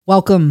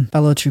Welcome,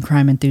 fellow true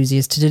crime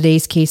enthusiasts, to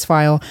today's case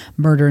file,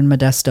 Murder in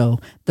Modesto,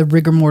 the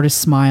rigor mortis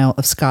smile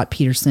of Scott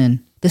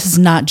Peterson. This is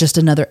not just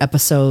another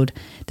episode.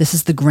 This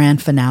is the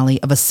grand finale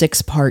of a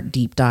 6-part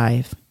deep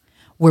dive,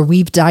 where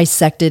we've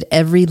dissected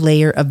every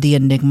layer of the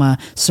enigma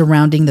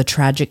surrounding the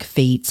tragic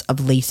fates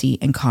of Lacey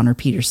and Connor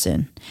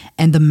Peterson,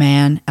 and the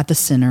man at the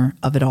center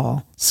of it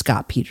all,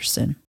 Scott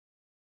Peterson.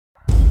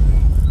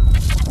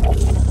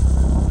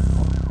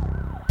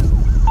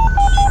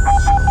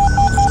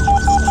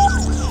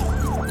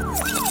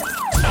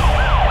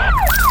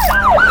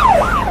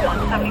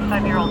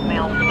 Year-old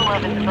male,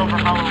 211 Silver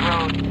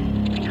Hollow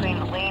Road,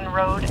 between Lane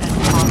Road and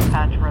Cross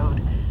Patch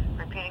Road.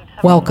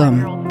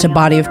 Welcome to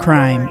Body of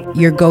Crime,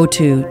 your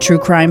go-to true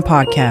crime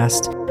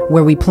podcast,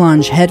 where we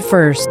plunge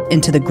headfirst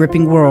into the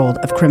gripping world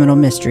of criminal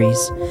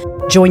mysteries.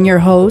 Join your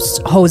hosts,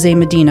 Jose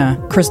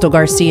Medina, Crystal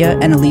Garcia,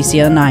 and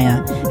Alicia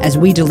Anaya, as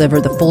we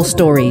deliver the full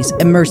stories,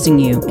 immersing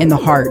you in the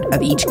heart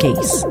of each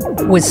case.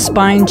 With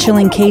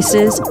spine-chilling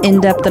cases,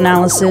 in-depth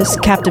analysis,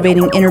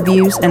 captivating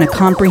interviews, and a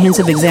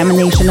comprehensive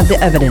examination of the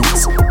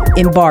evidence,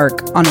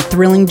 embark on a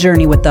thrilling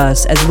journey with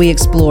us as we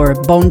explore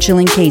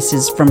bone-chilling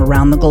cases from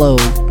around the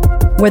globe.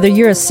 Whether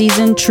you're a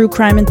seasoned true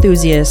crime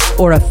enthusiast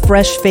or a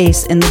fresh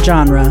face in the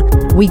genre,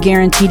 we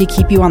guarantee to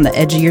keep you on the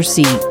edge of your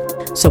seat.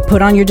 So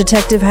put on your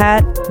detective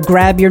hat,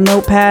 grab your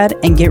notepad,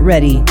 and get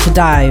ready to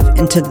dive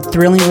into the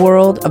thrilling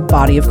world of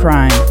Body of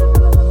Crime.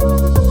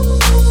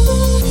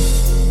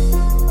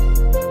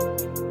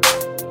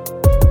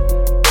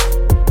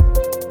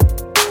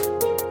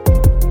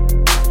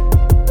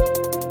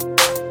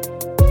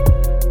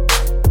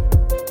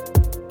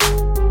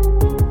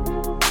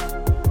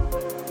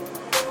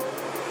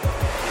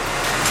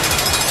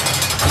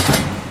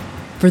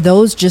 For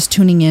those just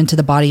tuning in to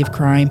the Body of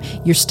Crime,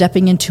 you're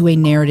stepping into a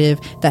narrative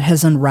that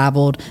has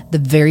unraveled the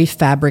very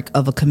fabric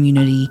of a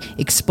community,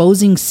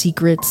 exposing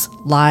secrets,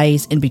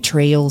 lies, and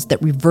betrayals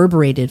that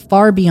reverberated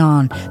far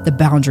beyond the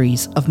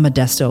boundaries of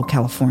Modesto,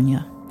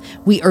 California.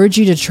 We urge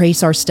you to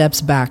trace our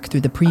steps back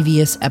through the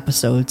previous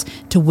episodes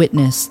to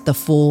witness the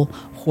full,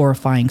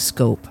 horrifying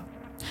scope.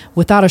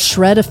 Without a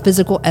shred of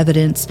physical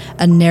evidence,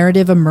 a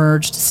narrative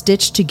emerged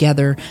stitched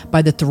together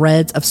by the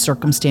threads of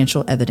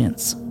circumstantial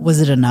evidence.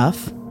 Was it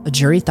enough? A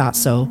jury thought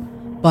so,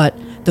 but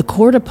the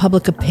court of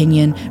public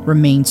opinion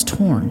remains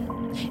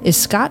torn. Is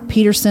Scott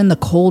Peterson the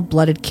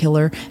cold-blooded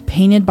killer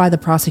painted by the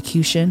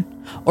prosecution,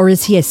 or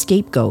is he a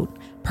scapegoat,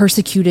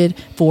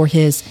 persecuted for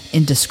his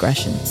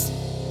indiscretions?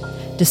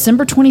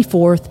 December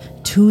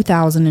 24th,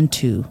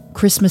 2002,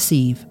 Christmas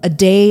Eve, a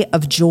day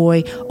of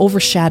joy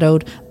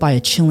overshadowed by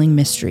a chilling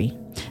mystery.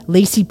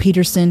 Lacey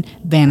Peterson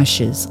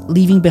vanishes,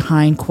 leaving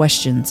behind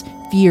questions,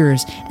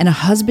 fears, and a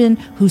husband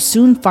who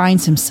soon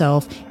finds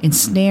himself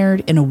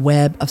ensnared in a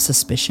web of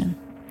suspicion.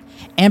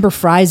 Amber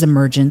Frye's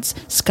emergence,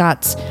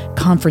 Scott's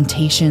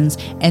confrontations,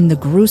 and the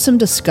gruesome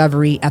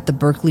discovery at the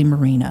Berkeley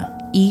Marina.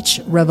 Each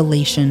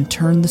revelation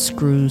turned the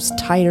screws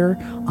tighter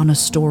on a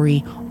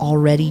story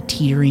already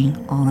teetering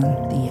on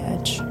the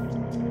edge.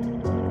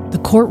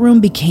 The courtroom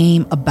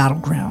became a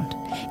battleground.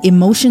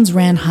 Emotions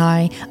ran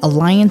high,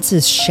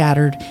 alliances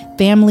shattered,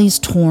 families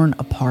torn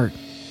apart.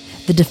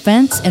 The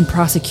defense and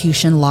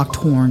prosecution locked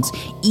horns,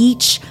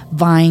 each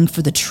vying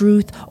for the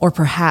truth or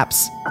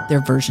perhaps their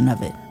version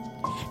of it.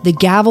 The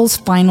gavel's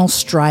final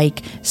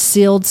strike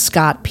sealed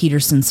Scott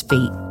Peterson's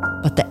fate,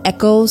 but the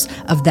echoes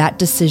of that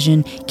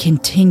decision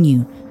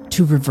continue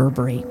to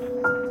reverberate.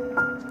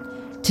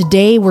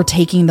 Today, we're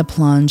taking the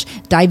plunge,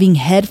 diving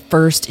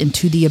headfirst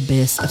into the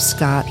abyss of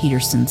Scott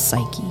Peterson's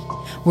psyche.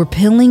 We're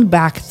peeling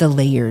back the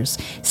layers,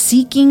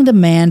 seeking the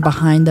man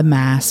behind the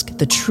mask,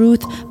 the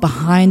truth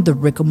behind the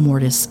rigor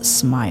mortis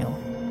smile.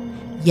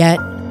 Yet,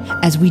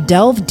 as we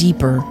delve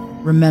deeper,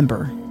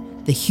 remember,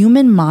 the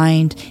human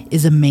mind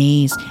is a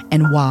maze,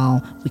 and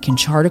while we can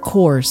chart a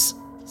course,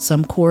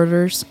 some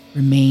corridors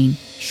remain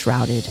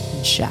shrouded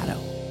in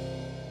shadow.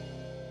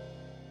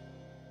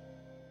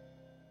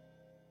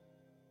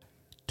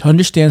 To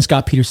understand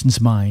Scott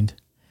Peterson's mind,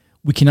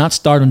 we cannot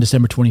start on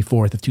December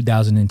 24th of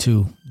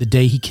 2002, the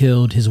day he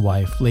killed his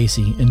wife,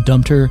 Lacey, and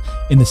dumped her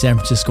in the San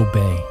Francisco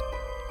Bay.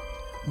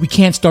 We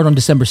can't start on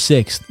December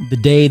 6th, the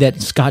day that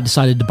Scott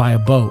decided to buy a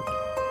boat.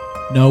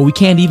 No, we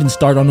can't even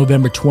start on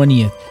November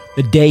 20th,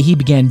 the day he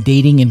began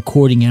dating and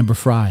courting Amber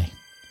Frye.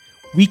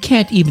 We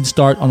can't even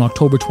start on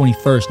October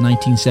 21st,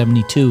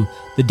 1972,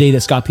 the day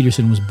that Scott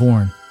Peterson was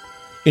born.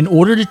 In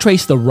order to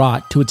trace the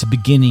rot to its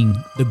beginning,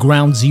 the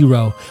ground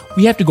zero,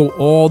 we have to go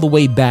all the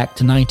way back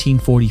to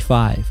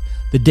 1945,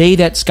 the day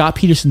that Scott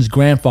Peterson's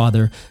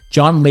grandfather,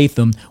 John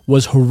Latham,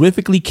 was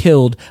horrifically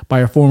killed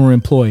by a former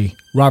employee,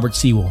 Robert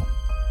Sewell.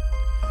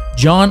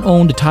 John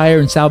owned a tire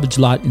and salvage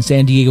lot in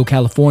San Diego,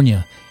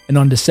 California, and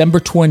on December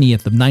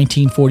 20th of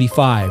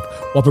 1945,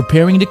 while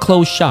preparing to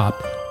close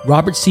shop,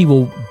 Robert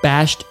Sewell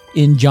bashed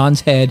in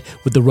John's head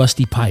with a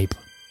rusty pipe.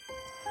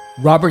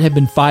 Robert had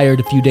been fired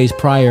a few days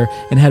prior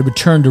and had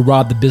returned to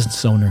rob the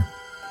business owner.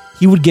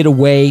 He would get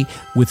away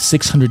with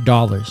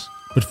 $600,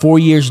 But 4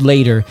 years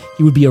later,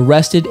 he would be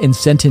arrested and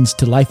sentenced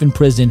to life in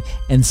prison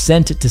and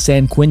sent to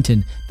San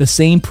Quentin, the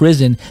same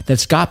prison that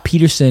Scott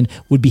Peterson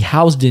would be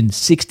housed in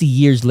 60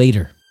 years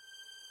later.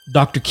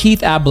 Dr.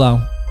 Keith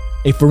Ablow,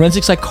 a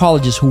forensic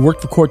psychologist who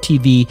worked for Court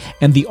TV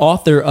and the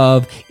author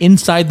of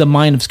Inside the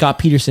Mind of Scott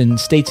Peterson,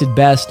 states it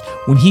best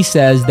when he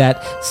says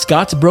that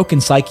Scott's broken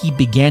psyche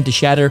began to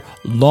shatter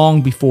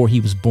long before he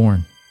was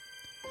born.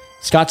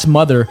 Scott's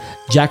mother,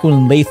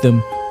 Jacqueline Latham,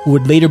 who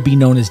would later be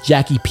known as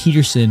Jackie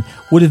Peterson,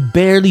 would have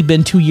barely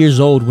been 2 years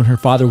old when her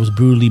father was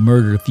brutally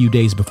murdered a few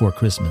days before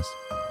Christmas.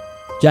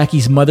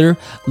 Jackie's mother,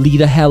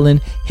 Lita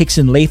Helen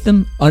Hickson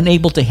Latham,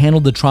 unable to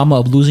handle the trauma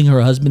of losing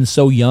her husband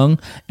so young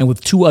and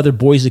with 2 other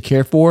boys to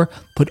care for,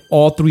 put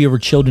all 3 of her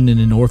children in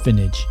an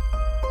orphanage,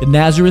 the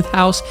Nazareth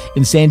House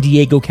in San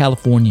Diego,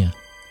 California.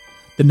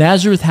 The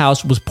Nazareth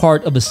House was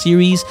part of a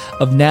series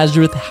of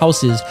Nazareth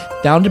houses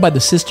founded by the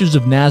Sisters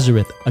of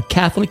Nazareth, a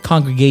Catholic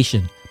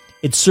congregation.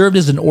 It served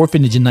as an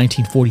orphanage in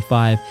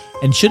 1945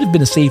 and should have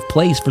been a safe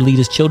place for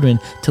Lita's children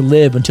to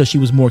live until she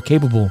was more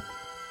capable.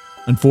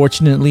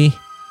 Unfortunately,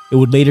 it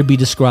would later be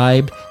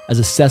described as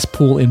a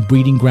cesspool and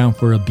breeding ground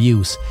for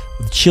abuse,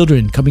 with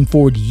children coming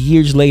forward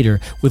years later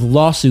with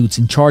lawsuits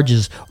and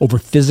charges over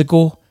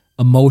physical,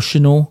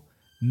 emotional,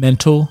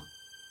 mental,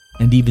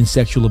 and even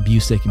sexual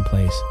abuse taking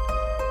place.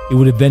 It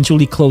would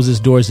eventually close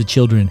its doors to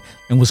children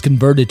and was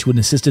converted to an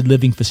assisted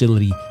living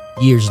facility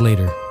years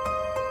later.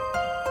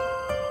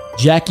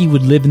 Jackie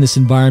would live in this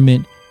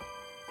environment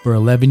for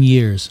 11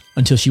 years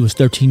until she was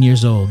 13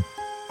 years old.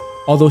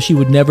 Although she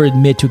would never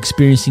admit to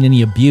experiencing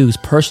any abuse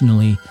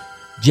personally,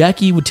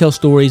 Jackie would tell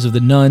stories of the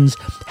nuns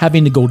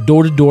having to go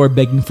door to door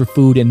begging for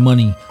food and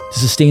money to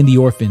sustain the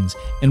orphans,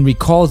 and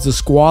recalls the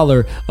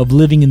squalor of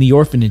living in the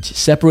orphanage,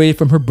 separated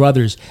from her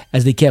brothers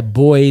as they kept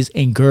boys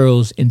and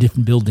girls in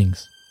different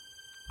buildings.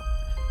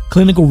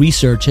 Clinical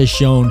research has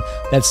shown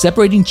that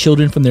separating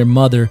children from their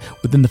mother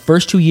within the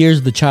first 2 years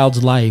of the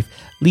child's life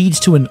leads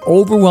to an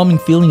overwhelming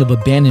feeling of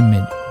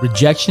abandonment,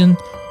 rejection,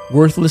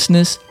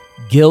 worthlessness,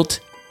 guilt,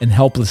 and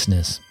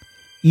helplessness,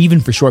 even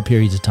for short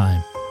periods of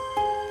time.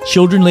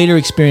 Children later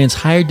experience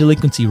higher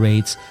delinquency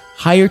rates,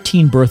 higher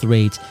teen birth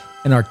rates,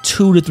 and are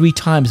 2 to 3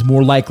 times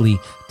more likely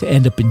to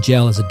end up in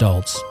jail as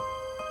adults.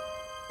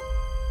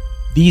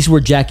 These were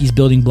Jackie's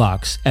building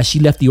blocks as she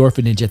left the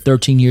orphanage at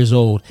 13 years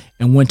old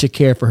and went to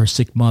care for her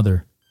sick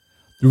mother.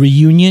 The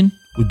reunion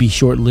would be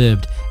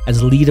short-lived,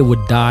 as Lita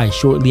would die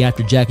shortly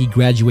after Jackie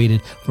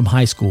graduated from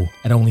high school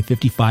at only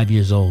 55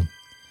 years old.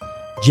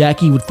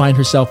 Jackie would find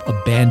herself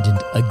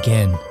abandoned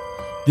again.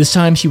 This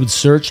time she would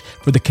search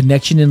for the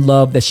connection and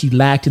love that she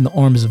lacked in the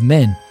arms of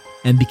men,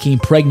 and became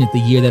pregnant the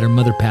year that her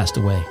mother passed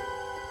away.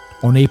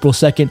 On April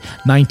 2nd,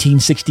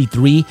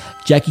 1963,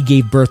 Jackie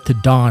gave birth to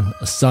Don,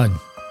 a son.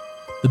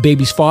 The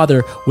baby's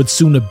father would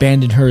soon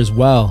abandon her as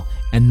well,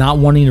 and not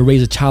wanting to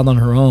raise a child on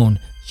her own,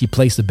 she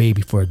placed the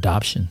baby for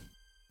adoption.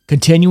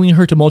 Continuing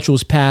her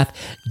tumultuous path,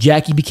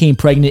 Jackie became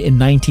pregnant in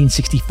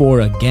 1964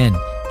 again,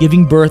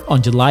 giving birth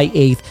on July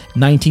 8th,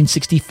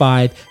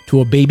 1965 to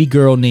a baby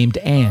girl named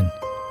Anne.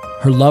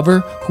 Her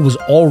lover, who was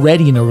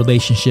already in a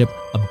relationship,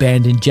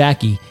 abandoned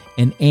Jackie,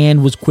 and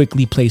Anne was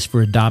quickly placed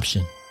for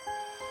adoption.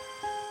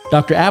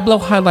 Dr. Ablow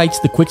highlights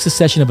the quick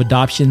succession of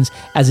adoptions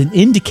as an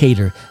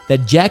indicator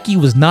that Jackie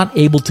was not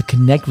able to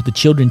connect with the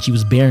children she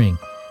was bearing,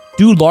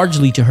 due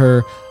largely to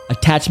her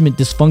attachment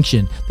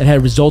dysfunction that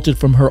had resulted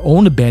from her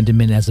own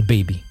abandonment as a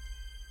baby.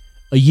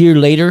 A year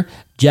later,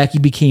 Jackie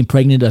became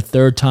pregnant a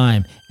 3rd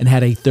time and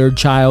had a 3rd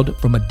child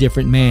from a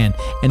different man,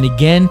 and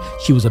again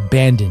she was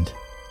abandoned.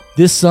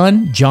 This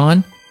son,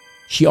 John,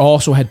 she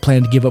also had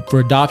planned to give up for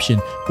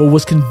adoption, but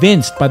was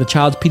convinced by the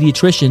child's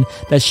pediatrician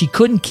that she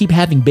couldn't keep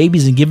having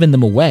babies and giving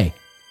them away.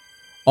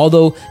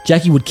 Although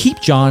Jackie would keep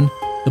John,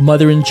 the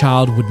mother and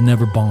child would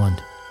never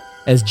bond.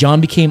 As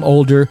John became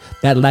older,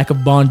 that lack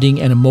of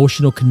bonding and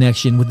emotional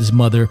connection with his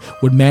mother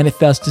would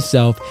manifest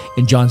itself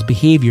in John's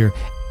behavior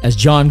as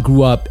John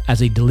grew up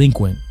as a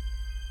delinquent.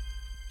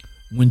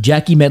 When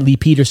Jackie met Lee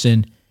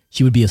Peterson,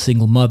 she would be a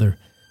single mother,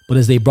 but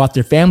as they brought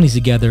their families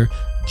together,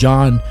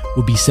 John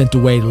would be sent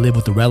away to live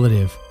with a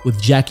relative,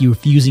 with Jackie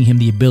refusing him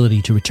the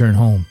ability to return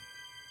home.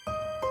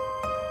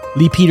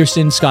 Lee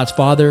Peterson, Scott's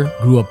father,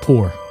 grew up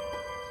poor.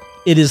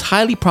 It is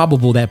highly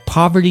probable that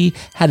poverty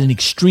had an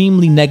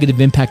extremely negative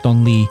impact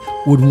on Lee,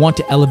 who would want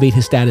to elevate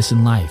his status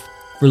in life.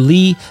 For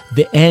Lee,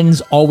 the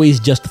ends always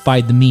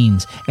justified the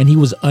means, and he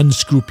was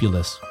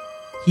unscrupulous.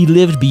 He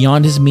lived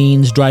beyond his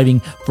means, driving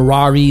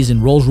Ferraris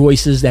and Rolls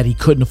Royces that he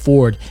couldn't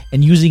afford,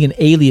 and using an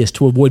alias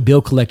to avoid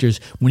bill collectors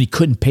when he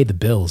couldn't pay the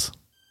bills.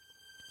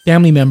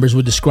 Family members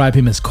would describe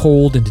him as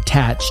cold and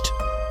detached,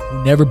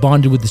 who never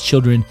bonded with his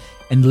children,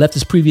 and left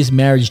his previous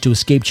marriage to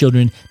escape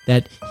children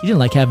that he didn't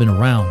like having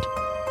around.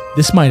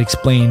 This might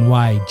explain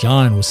why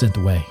John was sent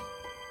away.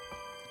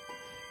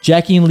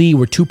 Jackie and Lee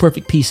were 2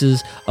 perfect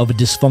pieces of a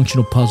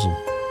dysfunctional puzzle.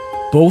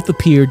 Both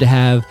appeared to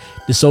have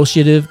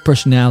dissociative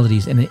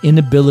personalities and an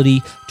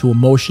inability to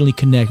emotionally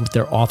connect with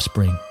their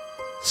offspring.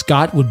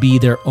 Scott would be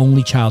their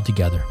only child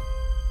together.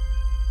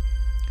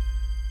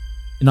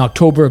 In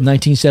October of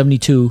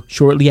 1972,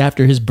 shortly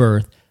after his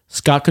birth,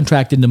 Scott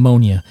contracted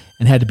pneumonia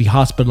and had to be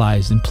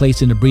hospitalized and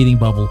placed in a breathing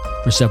bubble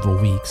for several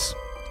weeks.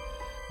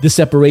 This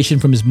separation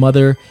from his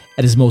mother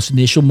at his most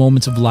initial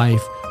moments of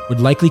life would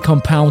likely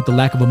compound with the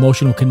lack of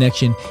emotional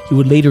connection he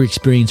would later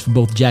experience from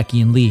both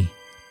Jackie and Lee.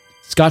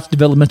 Scott's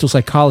developmental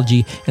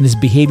psychology and his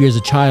behavior as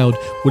a child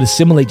would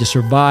assimilate to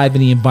survive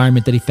in the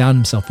environment that he found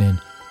himself in.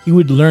 He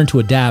would learn to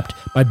adapt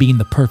by being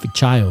the perfect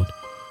child.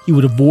 He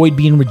would avoid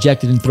being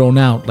rejected and thrown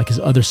out like his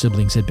other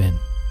siblings had been.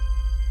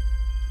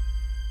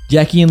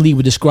 Jackie and Lee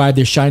would describe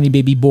their shiny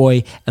baby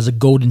boy as a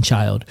golden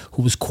child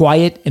who was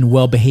quiet and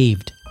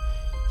well-behaved.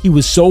 He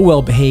was so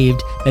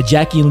well-behaved that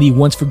Jackie and Lee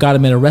once forgot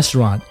him at a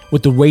restaurant,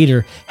 with the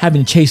waiter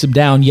having to chase him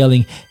down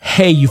yelling,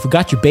 "Hey, you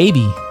forgot your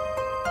baby."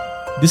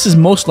 This is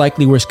most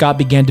likely where Scott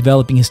began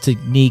developing his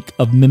technique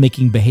of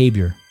mimicking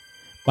behavior.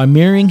 By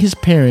mirroring his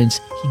parents,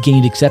 he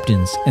gained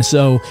acceptance, and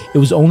so it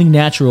was only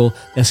natural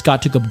that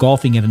Scott took up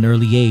golfing at an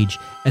early age,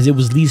 as it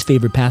was Lee's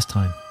favorite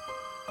pastime.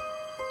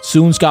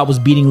 Soon Scott was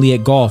beating Lee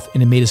at golf,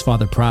 and it made his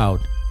father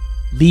proud.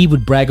 Lee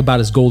would brag about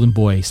his golden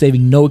boy,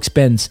 saving no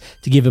expense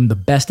to give him the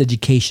best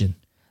education,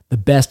 the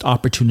best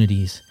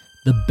opportunities,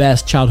 the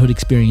best childhood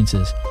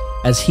experiences,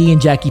 as he and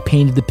Jackie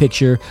painted the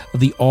picture of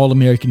the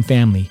all-American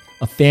family,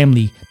 a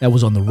family that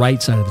was on the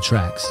right side of the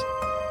tracks.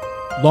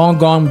 Long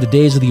gone were the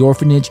days of the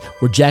orphanage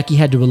where Jackie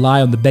had to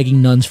rely on the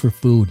begging nuns for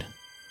food.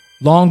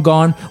 Long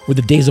gone were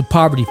the days of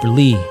poverty for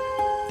Lee.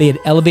 They had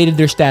elevated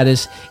their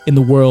status in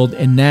the world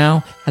and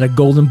now had a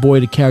golden boy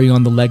to carry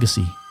on the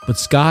legacy. But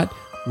Scott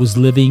was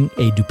living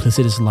a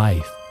duplicitous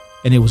life,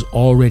 and it was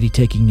already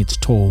taking its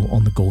toll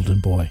on the golden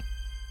boy.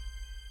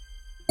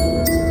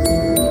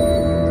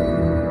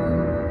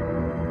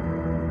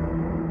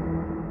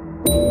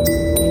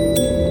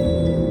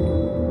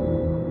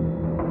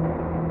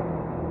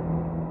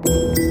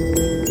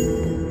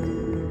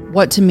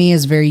 What to me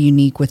is very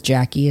unique with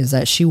Jackie is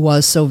that she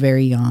was so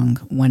very young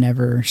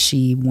whenever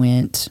she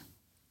went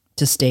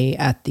to stay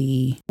at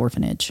the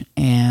orphanage.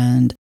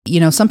 And,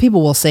 some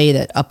people will say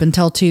that up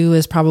until 2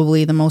 is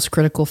probably the most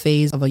critical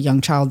phase of a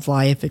young child's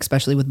life,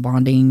 especially with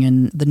bonding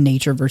and the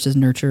nature versus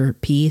nurture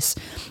piece.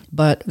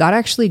 But that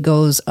actually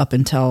goes up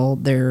until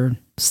they're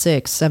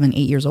 6, 7,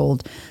 8 years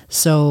old.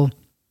 So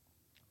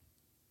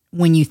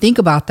when you think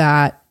about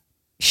that,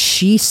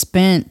 she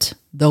spent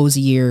those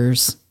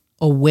years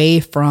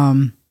away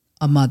from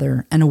a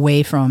mother and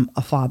away from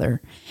a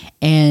father.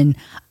 And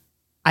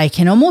I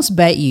can almost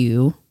bet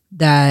you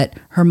that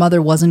her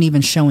mother wasn't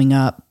even showing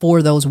up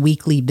for those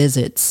weekly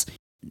visits.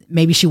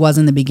 Maybe she was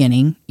in the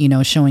beginning,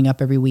 showing up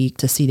every week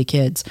to see the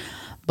kids,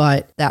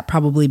 but that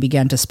probably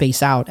began to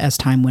space out as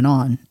time went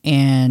on.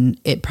 And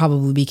it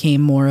probably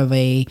became more of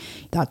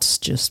that's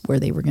just where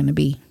they were going to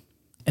be.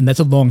 And that's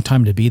a long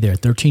time to be there.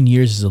 13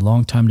 years is a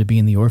long time to be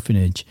in the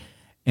orphanage.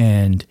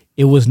 And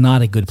it was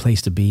not a good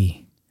place to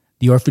be.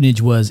 The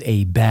orphanage was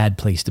a bad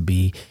place to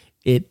be.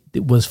 It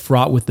was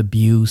fraught with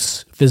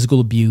abuse, physical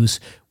abuse,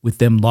 with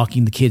them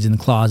locking the kids in the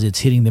closets,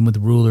 hitting them with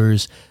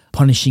rulers,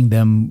 punishing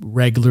them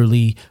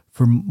regularly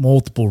for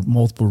multiple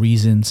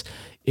reasons.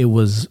 It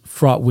was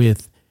fraught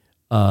with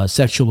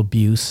sexual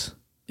abuse,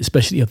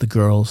 especially of the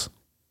girls.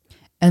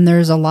 And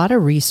there's a lot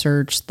of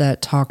research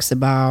that talks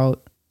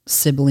about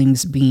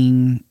siblings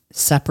being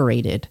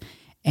separated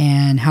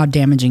and how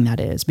damaging that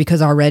is,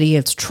 because already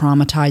it's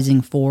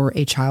traumatizing for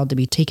a child to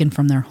be taken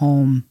from their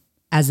home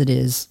as it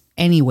is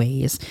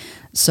anyways.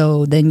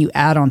 So then you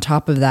add on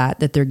top of that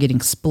they're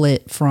getting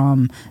split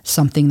from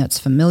something that's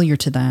familiar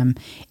to them.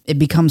 It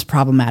becomes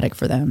problematic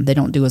for them. They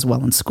don't do as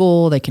well in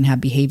school. They can have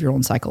behavioral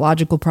and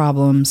psychological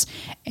problems,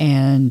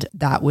 and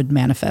that would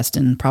manifest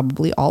in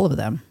probably all of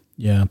them.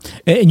 Yeah.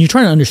 And you're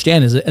trying to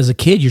understand, as a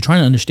kid, you're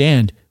trying to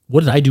understand,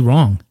 what did I do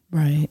wrong?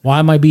 Right. Why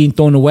am I being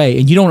thrown away?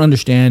 And you don't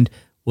understand,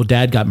 well,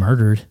 dad got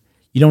murdered.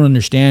 You don't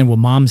understand, well,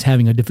 mom's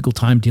having a difficult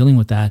time dealing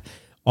with that.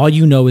 All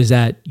you know is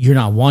that you're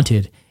not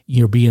wanted.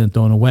 You're being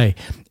thrown away.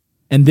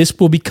 And this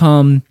will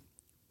become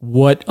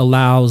what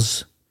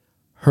allows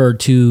her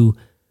to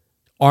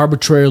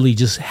arbitrarily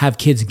just have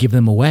kids and give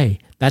them away.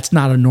 That's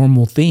not a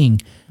normal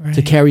thing, right?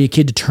 To carry a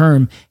kid to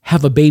term,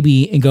 have a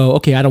baby and go,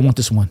 okay, I don't want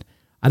this one.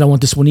 I don't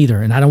want this one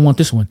either. And I don't want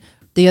this one.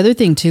 The other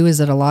thing too is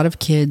that a lot of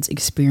kids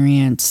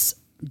experience,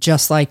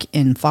 just like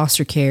in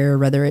foster care,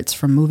 whether it's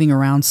from moving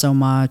around so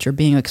much or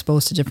being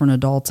exposed to different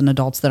adults and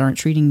adults that aren't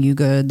treating you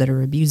good, that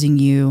are abusing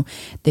you,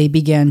 they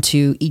begin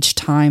to each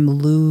time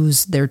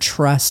lose their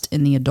trust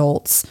in the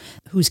adults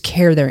whose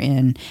care they're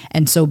in.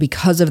 And so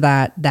because of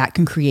that, that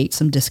can create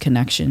some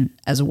disconnection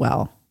as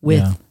well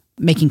with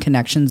making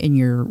connections in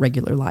your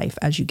regular life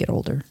as you get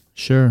older.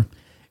 Sure.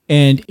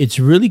 And it's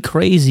really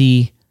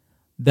crazy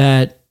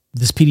that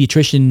this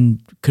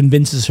pediatrician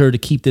convinces her to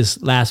keep this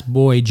last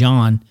boy,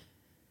 John,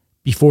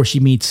 before she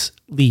meets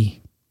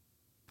Lee.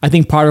 I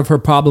think part of her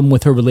problem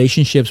with her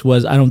relationships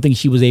was I don't think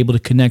she was able to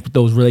connect with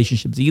those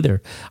relationships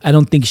either. I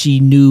don't think she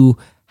knew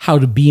how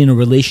to be in a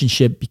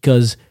relationship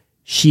because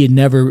she had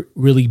never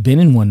really been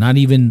in one, not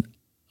even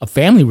a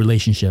family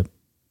relationship.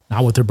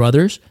 Not with her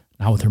brothers,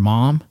 not with her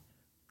mom,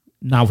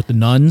 not with the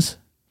nuns.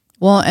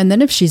 Well, and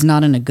then if she's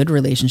not in a good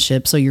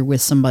relationship, so you're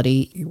with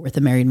somebody, you're with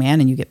a married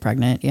man and you get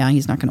pregnant, yeah,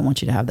 he's not going to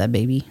want you to have that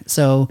baby.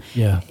 So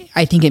Yeah.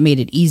 I think it made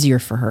it easier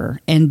for her.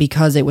 And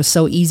because it was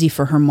so easy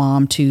for her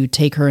mom to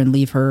take her and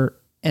leave her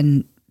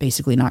and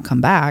basically not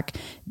come back,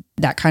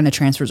 that kind of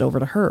transfers over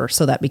to her.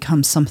 So that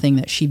becomes something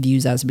that she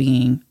views as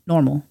being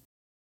normal.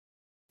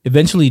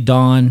 Eventually,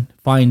 Don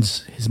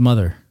finds his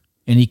mother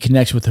and he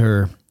connects with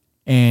her,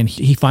 and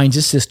he finds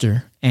his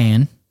sister,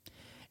 Anne,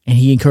 and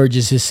he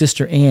encourages his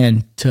sister,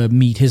 Anne, to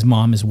meet his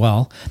mom as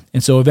well.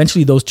 And so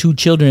eventually those two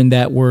children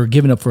that were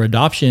given up for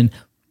adoption,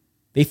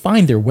 they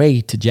find their way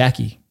to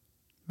Jackie.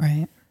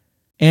 Right.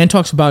 Anne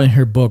talks about in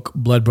her book,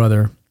 Blood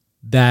Brother,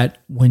 that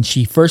when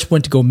she first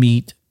went to go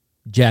meet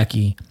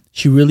Jackie,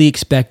 she really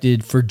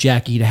expected for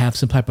Jackie to have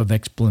some type of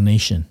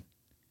explanation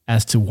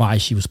as to why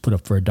she was put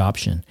up for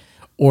adoption.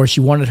 Or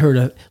she wanted her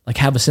to like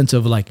have a sense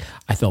of like,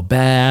 I felt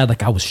bad,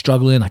 like I was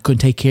struggling, I couldn't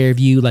take care of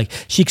you. Like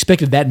she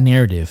expected that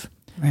narrative.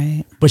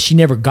 Right. But she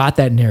never got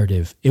that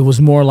narrative. It was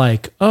more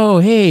like, oh,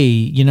 hey,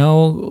 you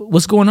know,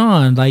 what's going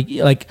on?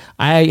 Like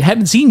I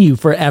haven't seen you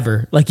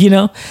forever. Like, you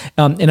know,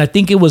 and I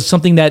think it was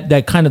something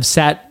that kind of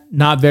sat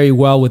not very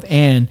well with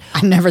Anne.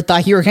 I never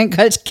thought you were going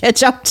to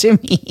catch up to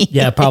me.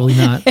 Yeah, probably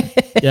not.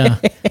 Yeah.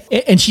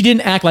 And she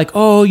didn't act like,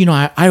 oh, you know,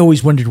 I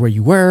always wondered where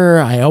you were.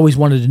 I always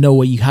wanted to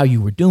know how you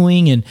were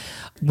doing. And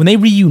when they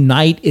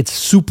reunite, it's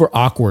super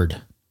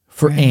awkward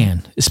for Right.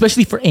 Anne,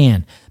 especially for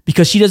Anne,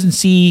 because she doesn't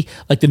see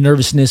like the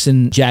nervousness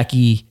in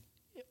Jackie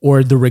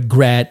or the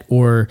regret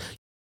or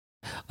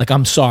like,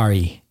 I'm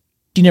sorry.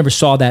 She never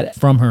saw that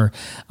from her.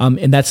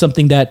 And that's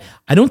something that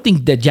I don't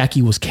think that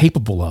Jackie was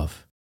capable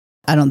of.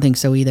 I don't think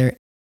so either.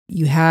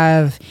 You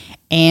have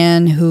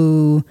Anne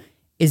who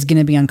is going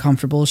to be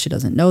uncomfortable. She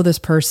doesn't know this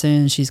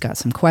person. She's got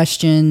some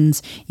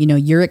questions. You know,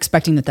 you're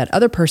expecting that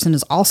other person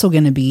is also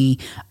going to be,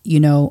 you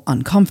know,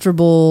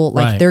 uncomfortable.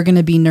 Like Right. they're going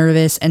to be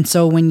nervous. And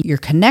so when you're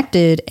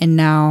connected and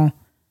now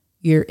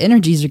your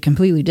energies are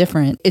completely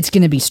different, it's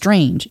going to be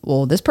strange.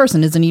 Well, this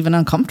person isn't even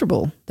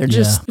uncomfortable. They're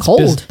just It's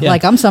cold. yeah.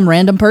 Like I'm some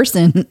random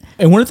person.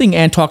 And one of the things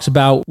Anne talks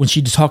about when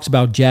she talks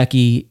about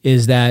Jackie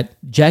is that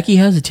Jackie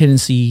has a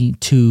tendency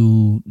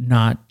to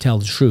not tell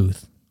the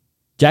truth.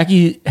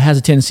 Jackie has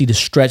a tendency to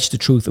stretch the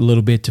truth a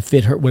little bit to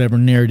fit her whatever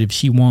narrative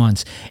she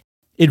wants.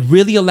 It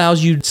really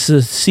allows you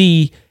to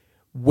see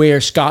where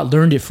Scott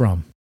learned it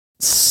from.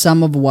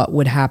 Some of what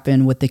would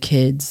happen with the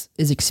kids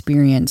is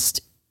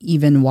experienced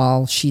even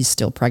while she's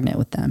still pregnant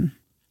with them.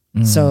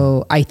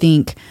 So I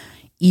think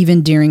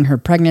even during her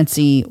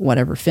pregnancy,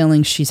 whatever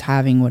feelings she's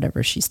having,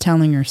 whatever she's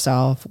telling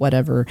herself,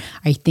 whatever,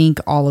 I think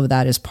all of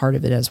that is part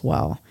of it as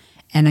well.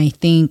 And I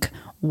think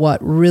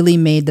what really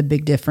made the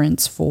big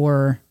difference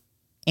for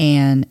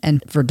Anne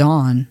and for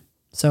Dawn,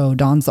 so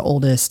Dawn's the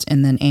oldest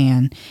and then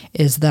Anne,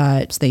 is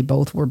that they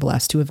both were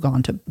blessed to have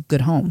gone to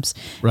good homes.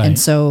 Right. And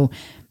so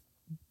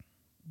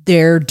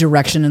their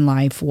direction in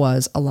life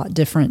was a lot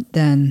different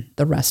than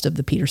the rest of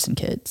the Peterson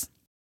kids.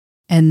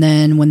 And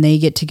then when they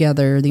get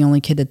together, the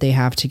only kid that they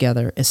have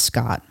together is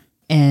Scott.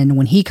 And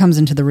when he comes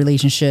into the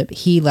relationship,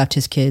 he left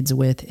his kids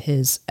with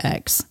his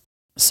ex.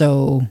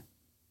 So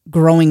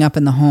growing up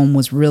in the home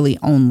was really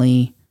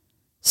only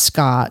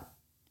Scott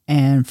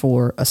and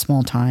for a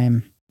small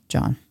time,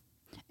 John.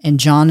 And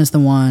John is the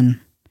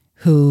one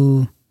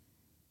who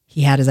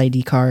he had his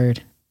ID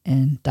card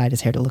and dyed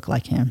his hair to look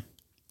like him.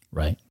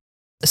 Right.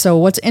 So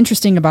what's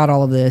interesting about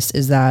all of this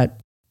is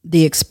that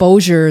the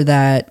exposure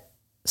that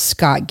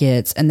Scott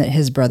gets and that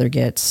his brother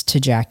gets to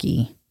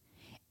Jackie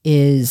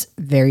is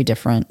very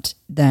different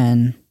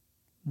than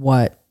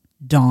what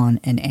Dawn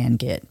and Anne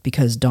get,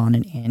 because Dawn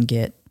and Anne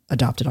get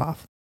adopted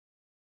off.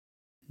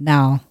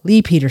 Now,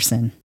 Lee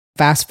Peterson,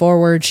 fast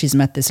forward, she's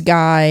met this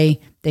guy,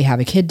 they have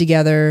a kid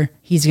together,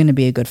 he's going to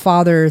be a good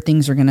father,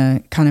 things are going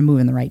to kind of move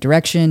in the right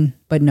direction,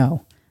 but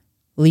no.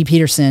 Lee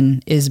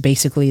Peterson is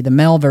basically the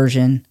male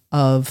version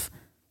of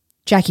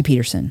Jackie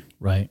Peterson.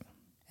 Right.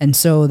 And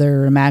so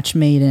they're a match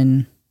made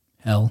in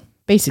Hell.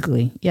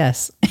 basically,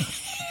 yes.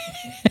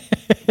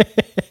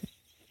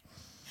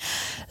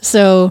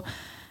 So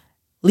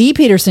Lee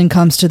Peterson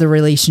comes to the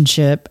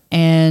relationship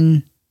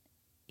and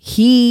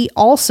he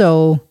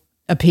also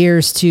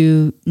appears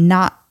to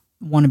not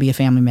want to be a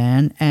family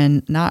man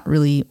and not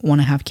really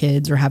want to have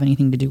kids or have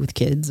anything to do with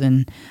kids.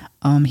 And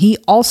he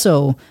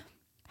also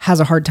has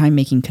a hard time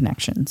making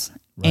connections.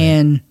 Right.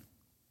 And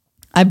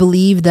I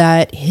believe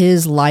that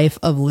his life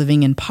of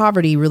living in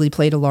poverty really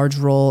played a large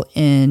role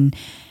in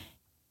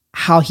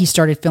how he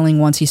started feeling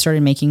once he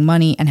started making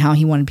money and how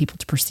he wanted people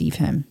to perceive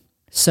him.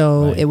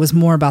 So It was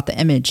more about the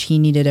image. He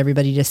needed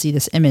everybody to see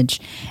this image.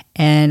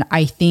 And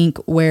I think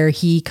where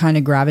he kind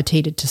of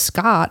gravitated to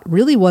Scott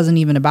really wasn't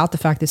even about the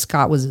fact that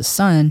Scott was his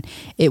son.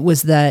 It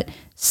was that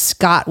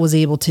Scott was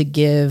able to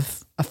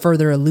give a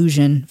further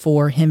illusion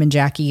for him and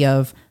Jackie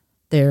of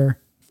their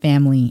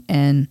family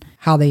and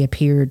how they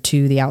appeared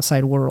to the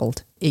outside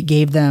world. It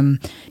gave them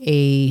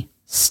a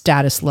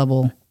status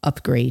level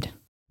upgrade.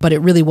 But it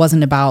really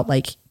wasn't about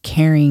like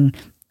caring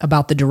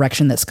about the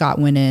direction that Scott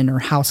went in or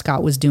how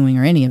Scott was doing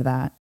or any of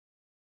that.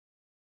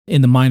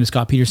 In the Mind of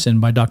Scott Peterson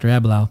by Dr.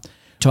 Abelow,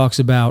 talks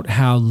about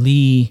how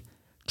Lee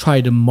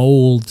tried to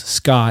mold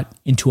Scott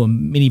into a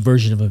mini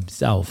version of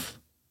himself,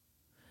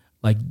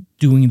 like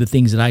doing the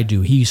things that I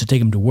do. He used to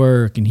take him to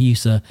work, and he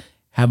used to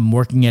have him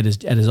working at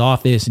his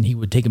office, and he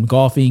would take him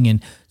golfing.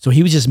 And so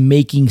he was just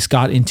making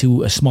Scott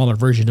into a smaller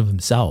version of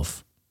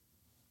himself.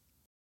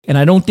 And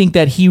I don't think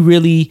that he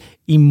really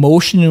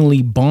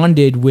emotionally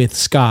bonded with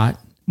Scott,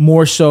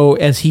 more so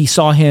as he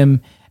saw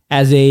him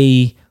as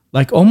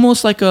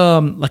almost like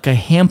a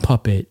hand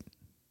puppet.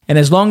 And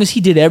as long as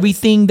he did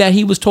everything that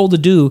he was told to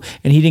do,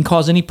 and he didn't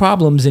cause any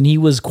problems, and he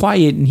was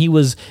quiet, and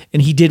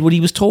he did what he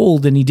was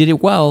told, and he did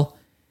it well,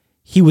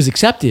 he was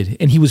accepted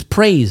and he was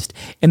praised.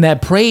 And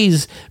that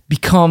praise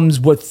becomes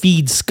what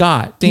feeds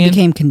Scott. He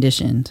became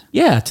conditioned.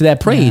 Yeah, to that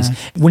praise. Yeah.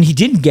 When he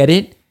didn't get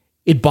it,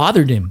 it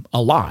bothered him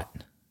a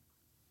lot.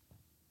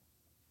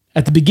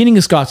 At the beginning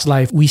of Scott's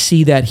life, we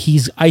see that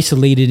he's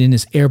isolated in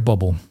his air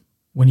bubble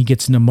when he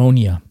gets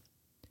pneumonia.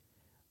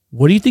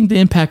 What do you think the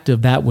impact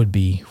of that would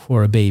be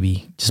for a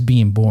baby just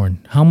being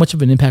born? How much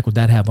of an impact would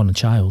that have on a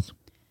child?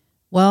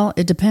 Well,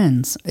 it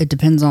depends. It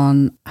depends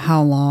on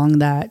how long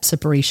that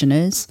separation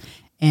is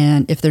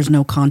and if there's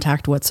no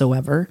contact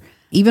whatsoever.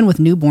 Even with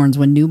newborns,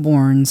 when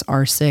newborns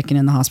are sick and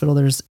in the hospital,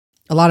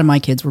 a lot of my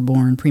kids were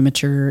born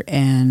premature.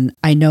 And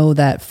I know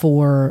that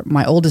for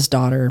my oldest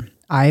daughter,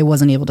 I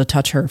wasn't able to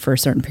touch her for a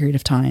certain period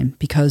of time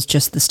because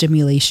just the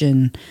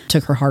stimulation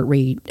took her heart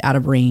rate out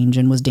of range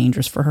and was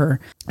dangerous for her.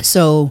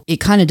 So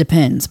it kind of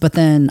depends. But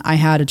then I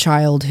had a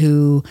child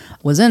who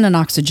was in an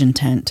oxygen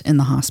tent in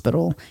the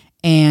hospital,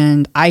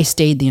 and I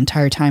stayed the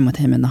entire time with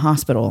him in the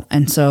hospital.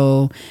 And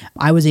so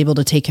I was able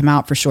to take him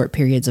out for short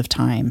periods of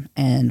time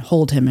and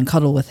hold him and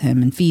cuddle with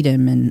him and feed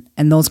him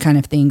and those kind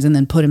of things, and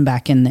then put him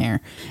back in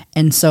there.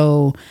 And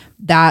so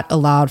that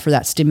allowed for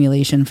that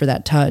stimulation, for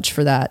that touch,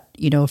 for that,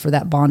 for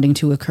that bonding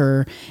to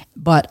occur.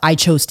 But I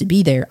chose to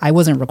be there. I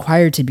wasn't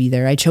required to be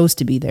there. I chose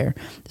to be there.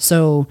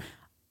 So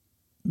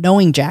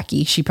knowing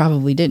Jackie, she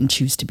probably didn't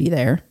choose to be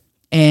there.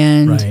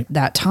 And right.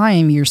 That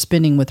time you're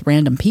spending with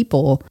random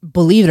people,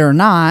 believe it or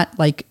not,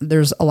 like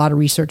there's a lot of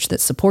research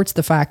that supports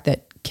the fact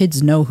that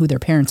kids know who their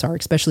parents are,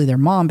 especially their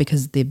mom,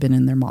 because they've been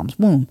in their mom's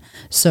womb.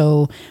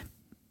 So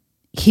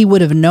he would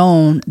have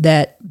known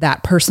that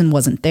that person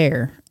wasn't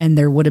there, and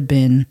there would have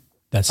been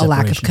a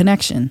lack of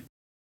connection.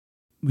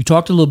 We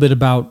talked a little bit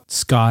about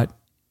Scott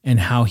and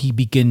how he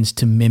begins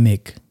to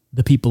mimic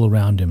the people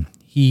around him.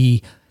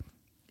 He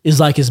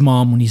is like his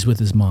mom when he's with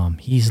his mom.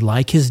 He's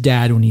like his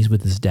dad when he's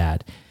with his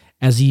dad.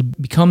 As he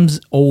becomes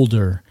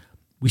older,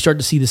 we start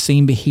to see the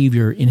same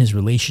behavior in his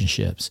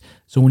relationships.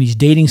 So when he's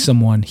dating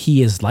someone,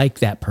 he is like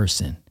that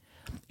person,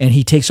 and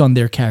he takes on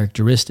their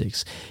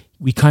characteristics.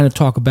 We kind of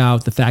talk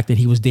about the fact that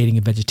he was dating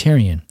a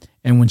vegetarian,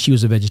 and when she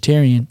was a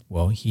vegetarian,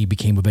 well, he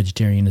became a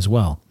vegetarian as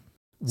well.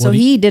 So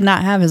he did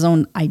not have his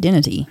own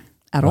identity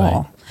at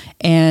all,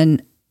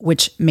 and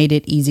which made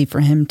it easy for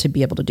him to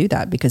be able to do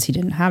that because he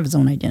didn't have his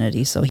own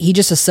identity. So he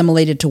just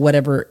assimilated to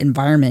whatever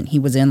environment he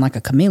was in like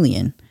a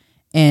chameleon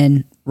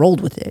and rolled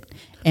with it.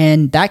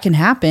 And that can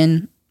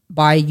happen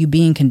by you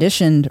being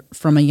conditioned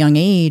from a young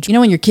age.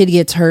 When your kid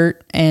gets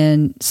hurt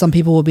and some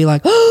people will be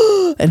like,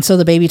 oh, and so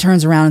the baby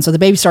turns around and so the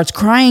baby starts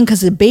crying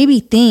because the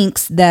baby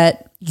thinks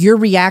that your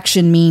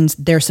reaction means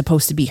they're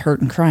supposed to be hurt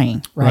and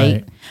crying,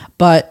 right?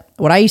 But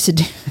what I used to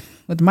do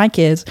with my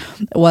kids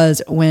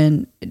was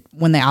when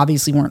they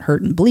obviously weren't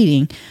hurt and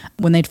bleeding,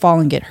 when they'd fall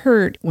and get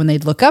hurt, when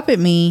they'd look up at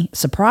me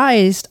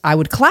surprised, I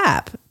would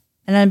clap.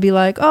 And I'd be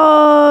like,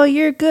 oh,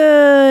 you're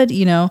good,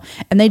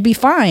 and they'd be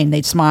fine.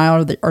 They'd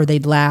smile or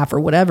they'd laugh or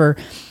whatever.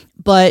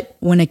 But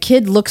when a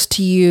kid looks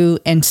to you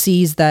and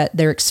sees that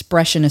their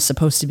expression is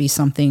supposed to be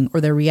something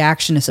or their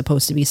reaction is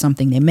supposed to be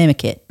something, they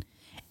mimic it.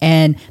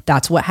 And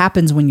that's what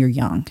happens when you're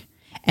young.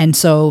 And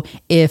so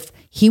if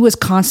he was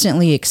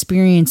constantly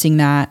experiencing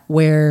that,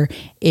 where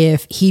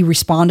if he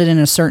responded in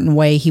a certain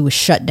way, he was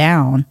shut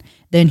down,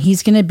 then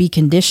he's going to be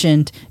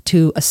conditioned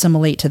to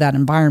assimilate to that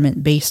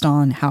environment based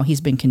on how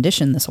he's been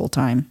conditioned this whole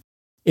time.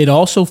 It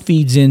also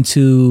feeds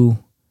into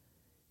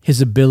his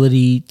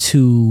ability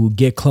to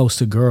get close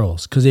to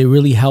girls because it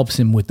really helps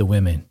him with the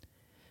women.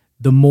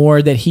 The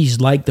more that he's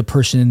like the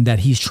person that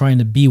he's trying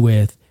to be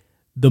with,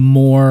 the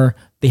more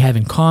they have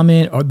in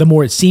common, or the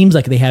more it seems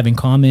like they have in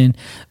common,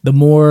 the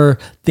more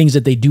things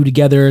that they do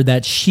together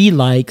that she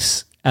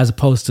likes as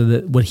opposed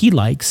to what he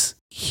likes.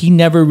 He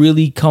never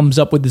really comes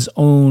up with his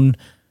own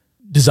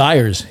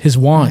desires, his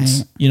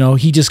wants. Right.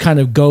 He just kind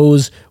of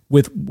goes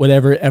with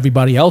whatever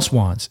everybody else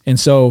wants. And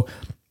so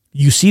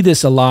you see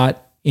this a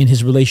lot in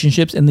his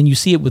relationships, and then you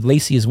see it with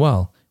Lacey as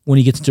well when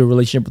he gets into a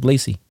relationship with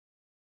Lacey.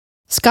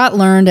 Scott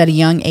learned at a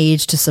young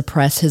age to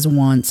suppress his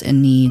wants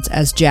and needs,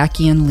 as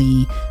Jackie and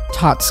Lee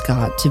taught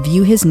Scott to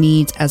view his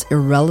needs as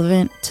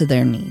irrelevant to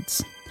their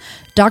needs.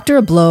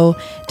 Dr.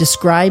 Abloh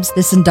describes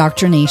this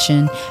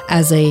indoctrination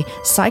as a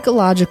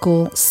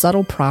psychological,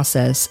 subtle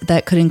process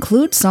that could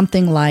include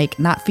something like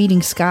not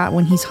feeding Scott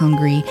when he's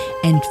hungry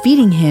and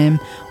feeding him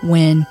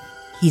when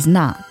he's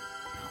not,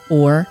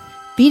 or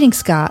feeding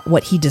Scott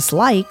what he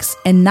dislikes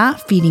and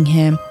not feeding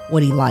him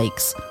what he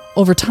likes,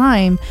 Over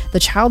time, the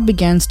child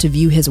begins to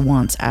view his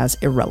wants as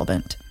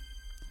irrelevant.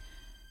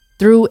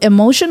 Through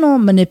emotional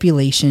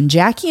manipulation,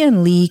 Jackie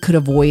and Lee could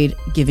avoid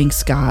giving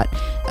Scott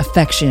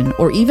affection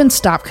or even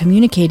stop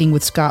communicating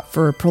with Scott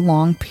for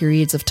prolonged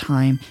periods of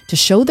time to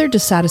show their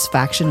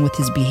dissatisfaction with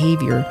his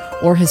behavior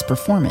or his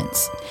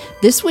performance.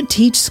 This would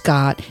teach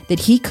Scott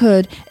that he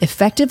could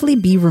effectively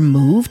be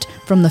removed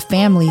from the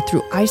family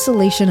through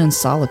isolation and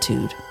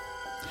solitude.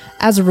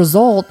 As a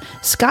result,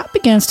 Scott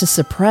begins to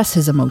suppress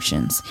his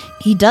emotions.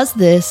 He does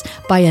this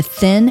by a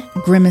thin,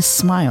 grimace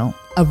smile,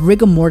 a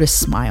rigor mortis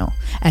smile,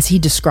 as he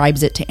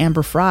describes it to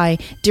Amber Fry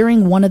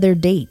during one of their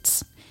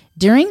dates.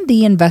 During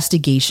the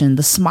investigation,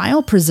 the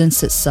smile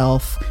presents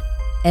itself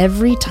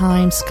every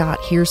time Scott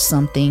hears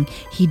something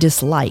he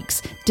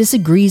dislikes,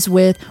 disagrees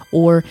with,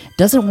 or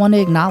doesn't want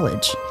to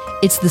acknowledge.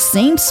 It's the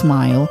same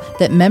smile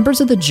that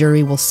members of the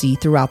jury will see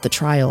throughout the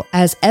trial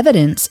as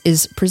evidence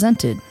is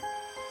presented.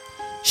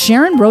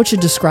 Sharon Rocha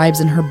describes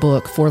in her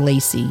book, For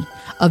Lacey,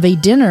 of a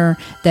dinner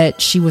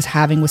that she was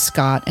having with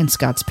Scott and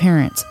Scott's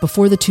parents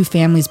before the two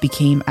families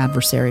became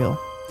adversarial.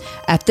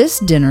 At this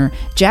dinner,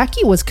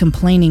 Jackie was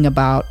complaining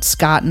about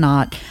Scott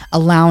not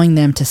allowing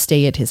them to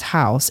stay at his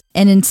house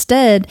and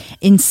instead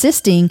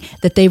insisting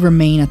that they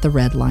remain at the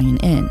Red Lion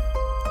Inn.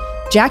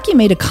 Jackie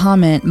made a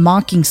comment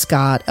mocking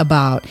Scott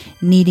about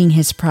needing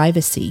his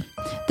privacy.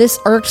 This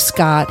irked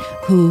Scott,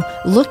 who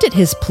looked at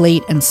his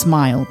plate and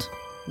smiled,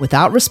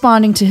 without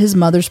responding to his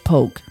mother's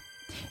poke.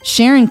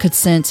 Sharon could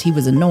sense he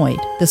was annoyed.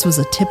 This was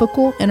a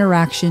typical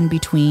interaction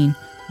between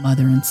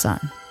mother and son.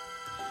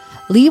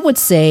 Lee would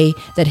say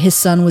that his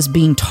son was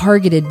being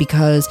targeted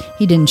because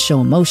he didn't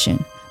show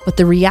emotion. But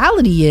the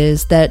reality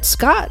is that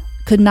Scott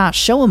could not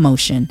show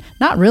emotion,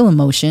 not real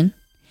emotion.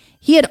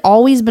 He had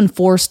always been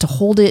forced to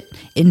hold it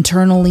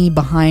internally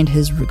behind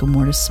his rigor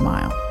mortis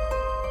smile.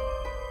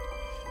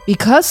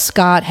 Because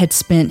Scott had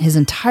spent his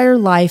entire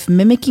life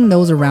mimicking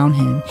those around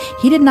him,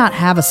 he did not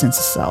have a sense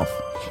of self.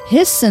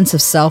 His sense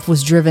of self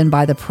was driven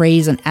by the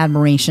praise and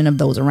admiration of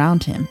those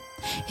around him.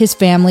 His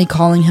family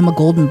calling him a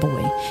golden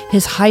boy,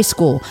 his high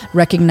school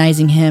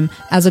recognizing him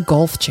as a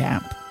golf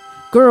champ,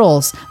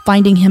 girls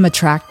finding him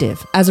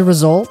attractive. As a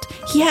result,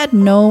 he had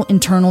no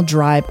internal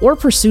drive or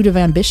pursuit of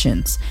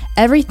ambitions.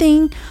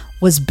 Everything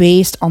was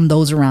based on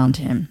those around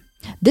him.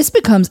 This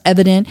becomes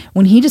evident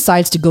when he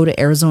decides to go to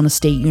Arizona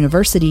State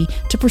University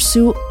to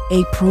pursue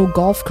a pro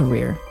golf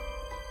career.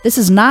 This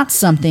is not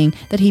something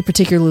that he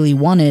particularly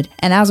wanted,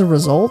 and as a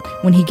result,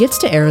 when he gets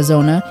to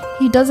Arizona,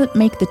 he doesn't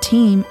make the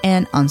team,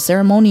 and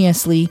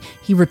unceremoniously,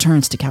 he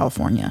returns to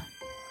California.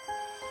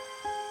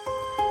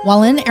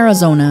 While in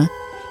Arizona,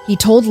 he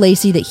told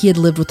Lacey that he had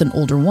lived with an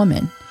older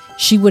woman.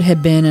 She would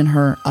have been in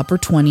her upper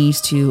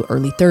 20s to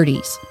early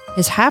 30s.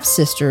 His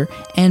half-sister,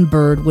 Ann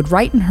Bird, would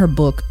write in her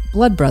book,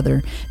 Blood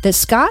Brother, that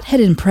Scott had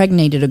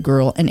impregnated a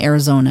girl in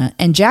Arizona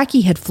and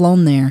Jackie had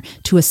flown there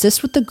to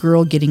assist with the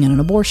girl getting an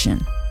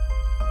abortion.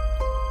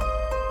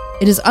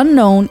 It is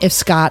unknown if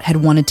Scott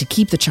had wanted to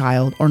keep the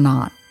child or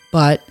not,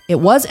 but it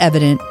was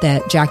evident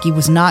that Jackie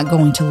was not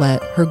going to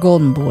let her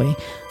golden boy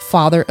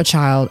father a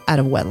child out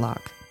of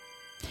wedlock.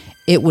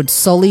 It would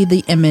sully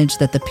the image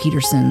that the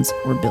Petersons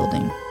were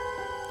building.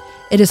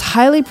 It is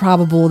highly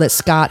probable that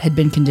Scott had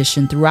been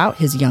conditioned throughout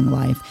his young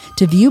life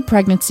to view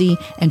pregnancy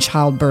and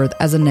childbirth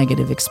as a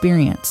negative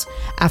experience.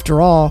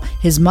 After all,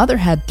 his mother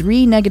had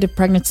 3 negative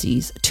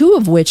pregnancies, 2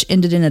 of which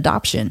ended in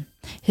adoption.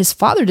 His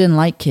father didn't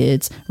like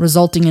kids,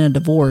 resulting in a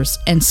divorce,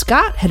 and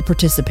Scott had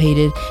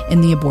participated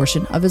in the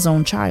abortion of his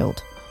own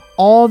child.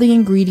 All the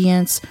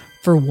ingredients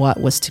for what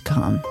was to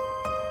come.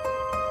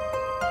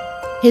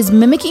 His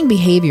mimicking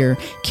behavior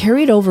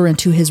carried over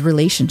into his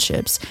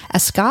relationships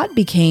as Scott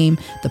became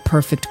the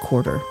perfect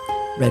courter.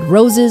 Red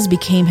roses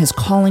became his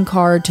calling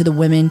card to the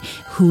women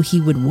who he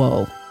would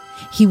woo.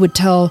 He would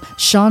tell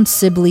Sean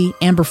Sibley,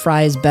 Amber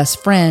Fry's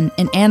best friend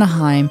in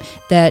Anaheim,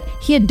 that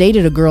he had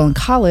dated a girl in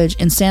college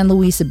in San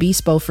Luis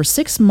Obispo for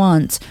 6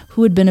 months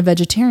who had been a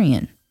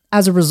vegetarian.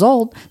 As a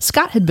result,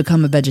 Scott had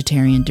become a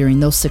vegetarian during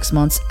those 6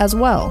 months as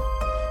well.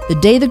 The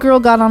day the girl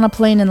got on a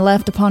plane and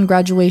left upon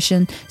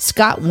graduation,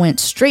 Scott went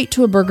straight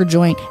to a burger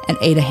joint and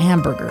ate a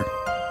hamburger.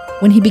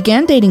 When he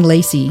began dating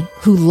Lacey,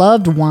 who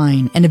loved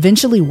wine and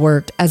eventually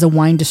worked as a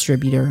wine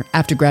distributor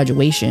after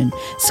graduation,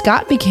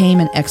 Scott became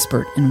an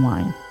expert in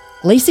wine.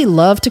 Lacey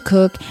loved to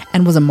cook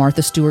and was a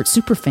Martha Stewart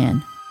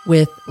superfan,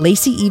 with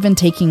Lacey even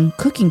taking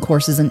cooking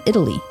courses in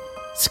Italy.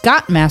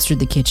 Scott mastered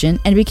the kitchen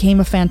and became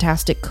a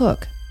fantastic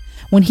cook.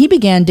 When he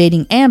began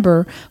dating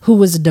Amber, who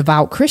was a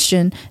devout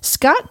Christian,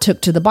 Scott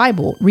took to the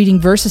Bible, reading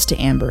verses to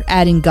Amber,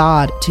 adding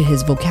God to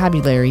his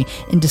vocabulary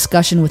in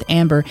discussion with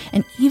Amber,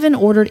 and even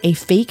ordered a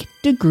fake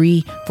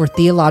degree for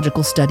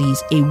theological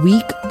studies a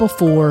week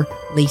before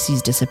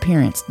Lacey's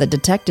disappearance that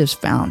detectives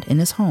found in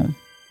his home.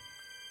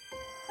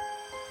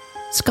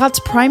 Scott's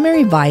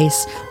primary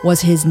vice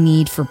was his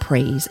need for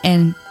praise,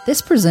 and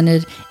this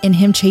presented in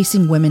him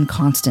chasing women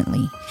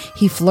constantly.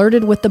 He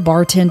flirted with the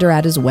bartender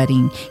at his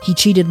wedding. He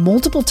cheated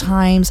multiple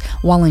times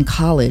while in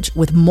college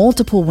with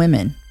multiple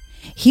women.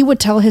 He would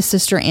tell his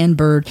sister Ann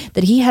Bird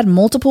that he had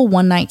multiple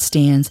one-night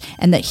stands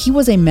and that he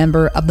was a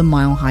member of the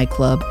Mile High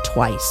Club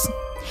twice.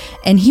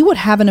 And he would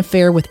have an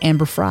affair with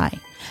Amber Fry.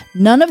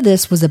 None of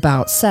this was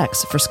about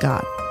sex for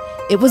Scott.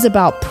 It was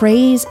about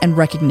praise and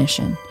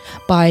recognition.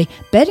 By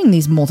bedding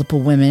these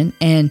multiple women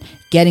and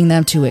getting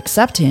them to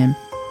accept him,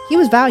 he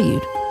was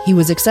valued, he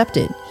was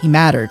accepted, he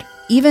mattered,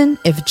 even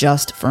if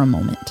just for a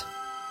moment.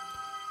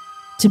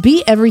 To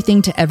be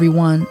everything to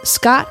everyone,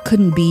 Scott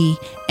couldn't be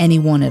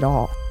anyone at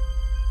all.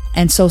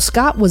 And so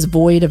Scott was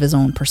void of his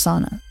own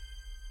persona.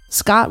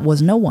 Scott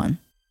was no one.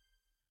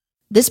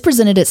 This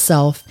presented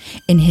itself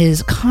in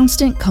his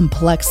constant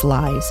complex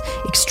lies,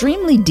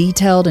 extremely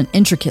detailed and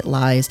intricate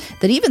lies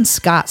that even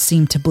Scott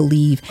seemed to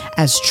believe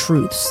as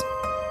truths.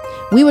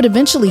 We would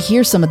eventually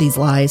hear some of these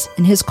lies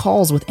in his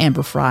calls with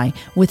Amber Fry,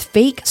 with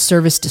fake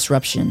service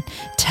disruption,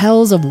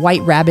 tales of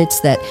white rabbits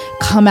that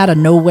come out of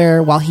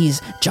nowhere while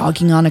he's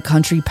jogging on a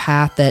country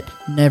path that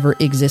never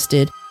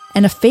existed,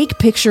 and a fake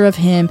picture of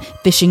him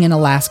fishing in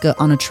Alaska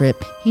on a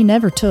trip he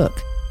never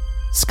took.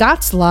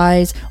 Scott's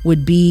lies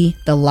would be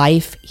the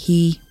life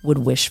he would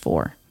wish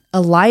for.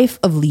 A life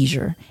of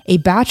leisure, a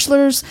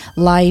bachelor's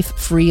life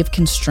free of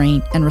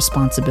constraint and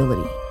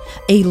responsibility.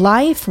 A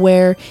life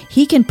where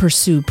he can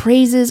pursue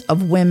praises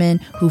of women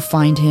who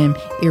find him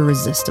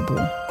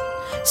irresistible.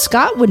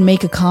 Scott would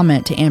make a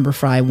comment to Amber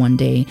Fry one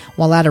day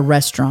while at a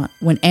restaurant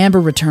when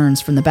Amber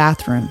returns from the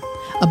bathroom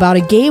about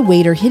a gay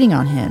waiter hitting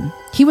on him.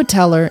 He would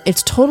tell her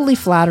it's totally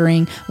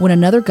flattering when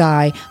another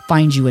guy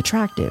finds you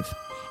attractive.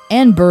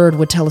 Ann Bird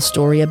would tell a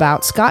story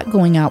about Scott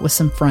going out with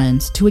some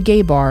friends to a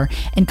gay bar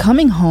and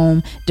coming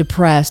home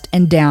depressed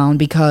and down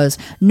because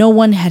no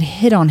one had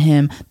hit on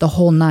him the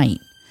whole night.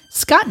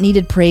 Scott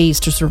needed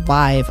praise to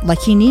survive like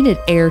he needed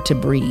air to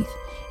breathe.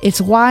 It's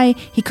why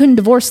he couldn't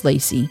divorce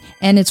Lacey,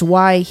 and it's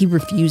why he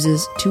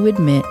refuses to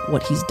admit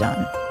what he's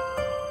done.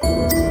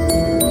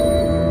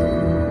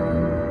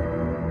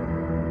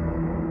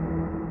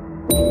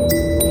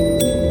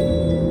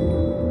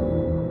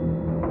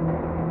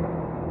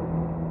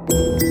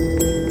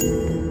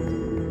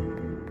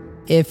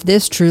 If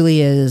this truly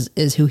is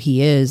who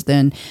he is,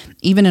 then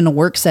even in a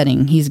work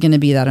setting, he's going to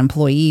be that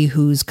employee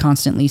who's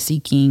constantly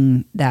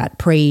seeking that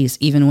praise,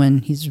 even when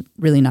he's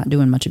really not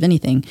doing much of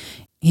anything.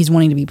 He's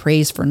wanting to be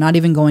praised for not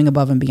even going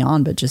above and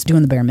beyond, but just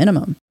doing the bare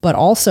minimum. But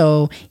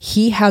also,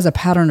 he has a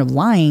pattern of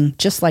lying,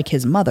 just like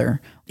his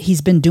mother.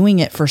 He's been doing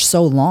it for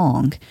so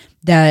long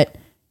that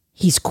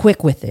he's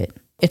quick with it.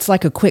 It's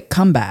like a quick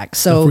comeback.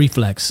 So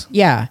reflex.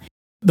 Yeah.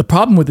 The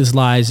problem with his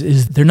lies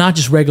is they're not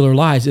just regular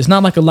lies. It's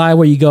not like a lie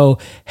where you go,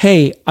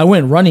 hey, I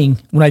went running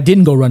when I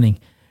didn't go running.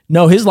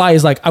 No, his lie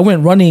is like, I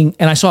went running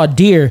and I saw a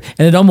deer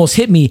and it almost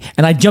hit me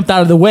and I jumped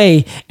out of the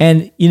way.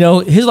 And,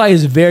 his lie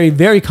is very,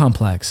 very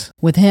complex.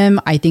 With him,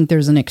 I think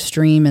there's an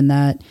extreme in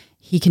that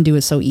he can do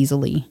it so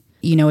easily.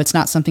 It's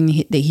not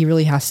something that he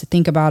really has to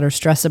think about or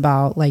stress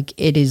about. Like,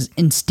 it is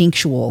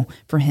instinctual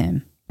for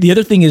him. The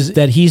other thing is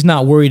that he's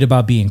not worried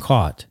about being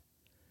caught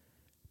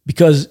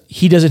because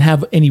he doesn't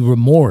have any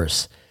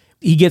remorse.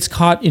 He gets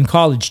caught in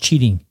college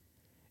cheating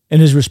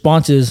and his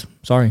response is,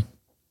 sorry,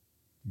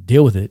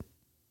 deal with it.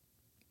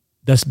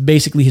 That's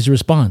basically his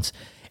response.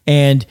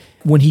 And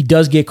when he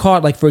does get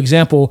caught, like for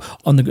example,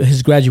 on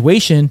his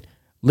graduation,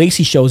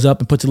 Lacey shows up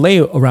and puts a lei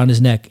around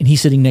his neck and he's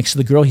sitting next to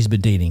the girl he's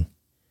been dating.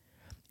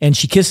 And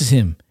she kisses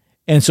him.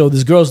 And so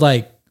this girl's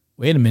like,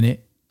 wait a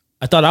minute,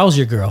 I thought I was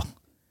your girl.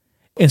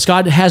 And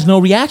Scott has no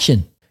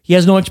reaction. He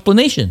has no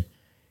explanation.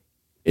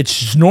 It's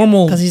just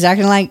normal. Because he's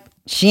acting like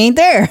she ain't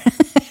there.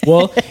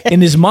 Well,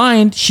 in his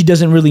mind, she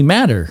doesn't really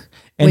matter.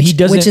 And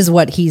which is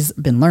what he's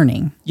been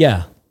learning.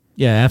 Yeah.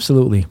 Yeah,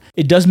 absolutely.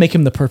 It does make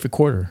him the perfect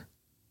courter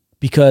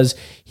because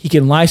he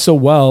can lie so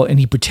well and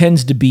he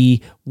pretends to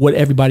be what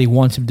everybody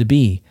wants him to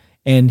be.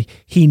 And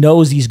he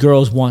knows these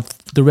girls want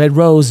the red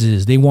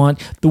roses. They want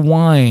the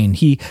wine.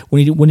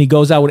 When he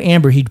goes out with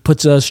Amber, he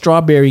puts a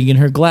strawberry in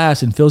her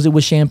glass and fills it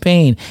with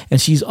champagne.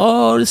 And she's,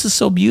 oh, this is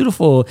so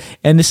beautiful.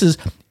 And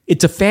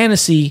it's a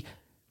fantasy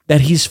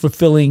that he's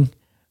fulfilling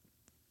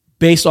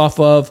based off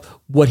of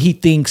what he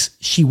thinks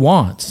she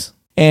wants.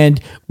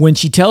 And when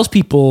she tells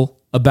people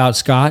about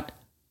Scott,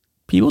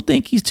 people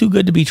think he's too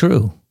good to be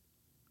true.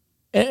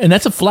 And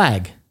that's a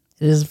flag.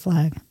 It is a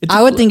flag.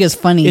 I would think it's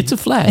funny. It's a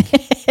flag.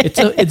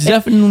 It's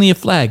definitely a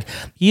flag.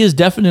 He is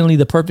definitely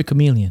the perfect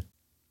chameleon.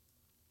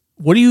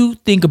 What do you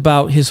think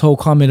about his whole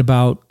comment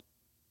about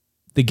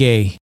the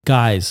gay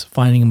guys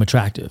finding him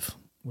attractive?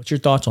 What's your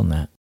thoughts on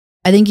that?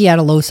 I think he had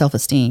a low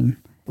self-esteem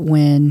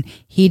when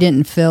he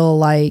didn't feel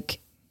like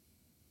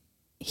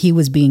he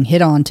was being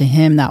hit on. To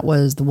him, that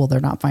was they're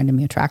not finding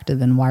me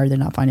attractive. And why are they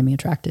not finding me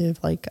attractive?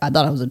 Like, I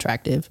thought I was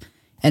attractive.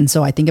 And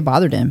so I think it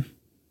bothered him.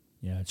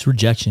 Yeah, it's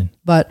rejection.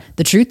 But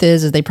the truth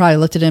is they probably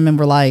looked at him and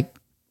were like,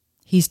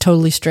 he's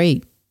totally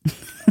straight.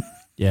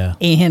 Yeah.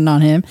 Ain't hitting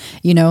on him.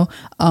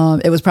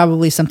 It was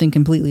probably something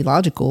completely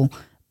logical,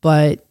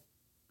 but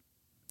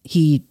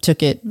he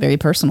took it very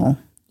personal.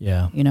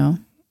 Yeah.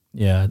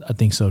 Yeah, I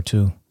think so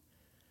too.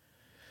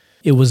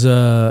 It was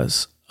a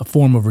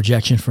form of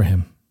rejection for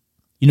him.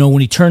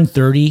 When he turned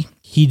 30,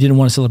 he didn't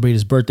want to celebrate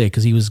his birthday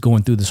because he was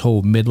going through this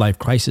whole midlife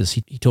crisis.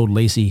 He told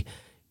Lacey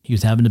he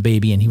was having a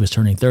baby and he was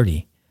turning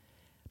 30.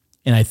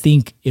 And I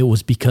think it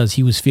was because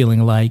he was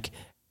feeling like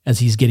as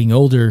he's getting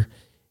older,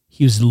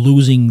 he was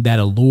losing that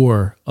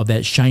allure of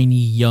that shiny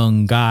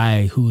young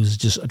guy who's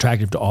just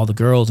attractive to all the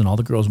girls and all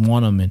the girls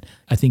want him. And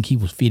I think he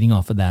was feeding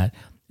off of that.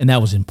 And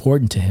that was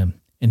important to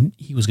him. And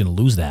he was going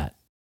to lose that.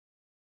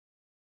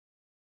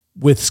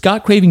 With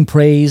Scott craving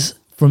praise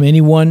from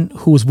anyone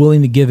who was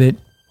willing to give it,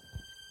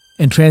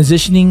 and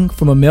transitioning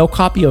from a male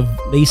copy of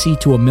Lacey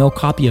to a male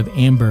copy of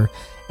Amber,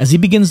 as he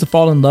begins to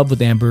fall in love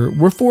with Amber,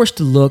 we're forced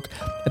to look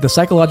at the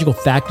psychological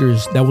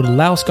factors that would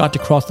allow Scott to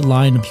cross the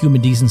line of human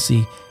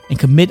decency and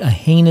commit a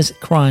heinous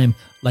crime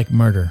like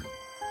murder.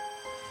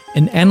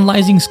 In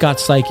analyzing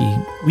Scott's psyche,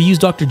 we use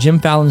Dr. Jim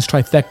Fallon's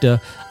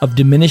trifecta of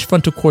diminished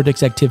frontal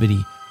cortex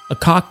activity, a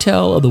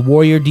cocktail of the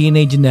warrior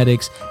DNA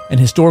genetics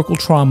and historical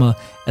trauma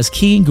as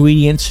key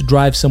ingredients to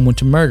drive someone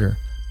to murder,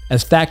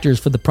 as factors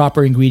for the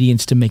proper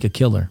ingredients to make a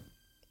killer.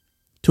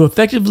 To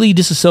effectively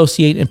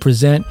disassociate and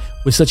present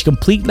with such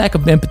complete lack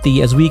of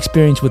empathy as we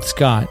experience with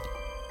Scott,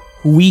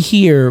 who we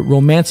hear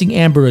romancing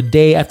Amber a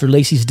day after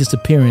Lacey's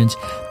disappearance,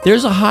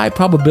 there's a high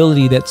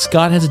probability that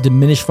Scott has a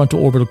diminished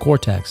frontal orbital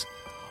cortex.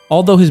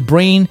 Although his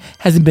brain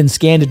hasn't been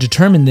scanned to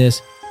determine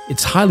this,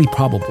 it's highly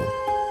probable.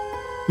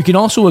 We can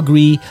also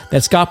agree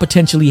that Scott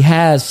potentially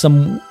has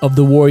some of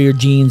the warrior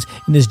genes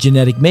in his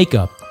genetic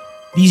makeup.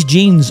 These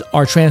genes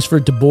are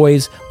transferred to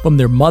boys from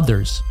their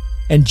mothers,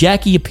 and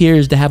Jackie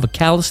appears to have a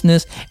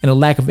callousness and a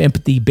lack of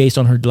empathy based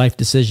on her life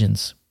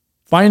decisions.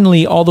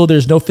 Finally, although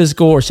there's no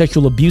physical or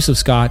sexual abuse of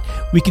Scott,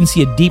 we can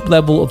see a deep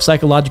level of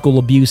psychological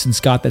abuse in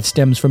Scott that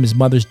stems from his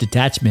mother's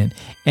detachment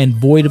and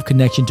void of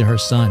connection to her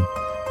son.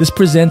 This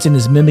presents in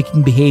his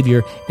mimicking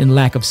behavior and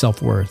lack of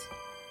self-worth.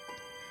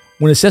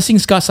 When assessing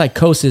Scott's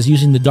psychosis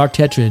using the dark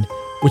tetrad,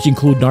 which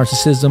include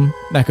narcissism,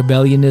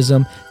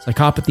 Machiavellianism,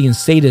 psychopathy, and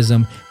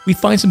sadism, we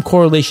find some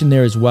correlation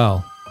there as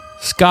well.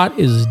 Scott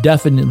is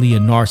definitely a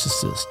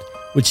narcissist,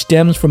 which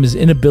stems from his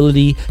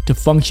inability to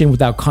function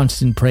without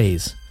constant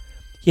praise.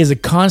 He has a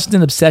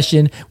constant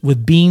obsession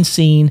with being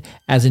seen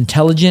as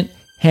intelligent,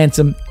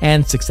 handsome,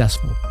 and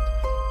successful.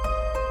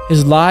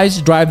 His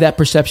lies drive that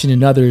perception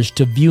in others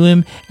to view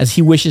him as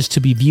he wishes to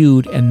be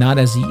viewed and not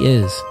as he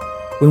is.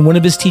 When one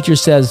of his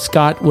teachers says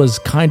Scott was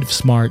kind of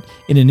smart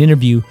in an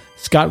interview,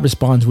 Scott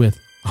responds with,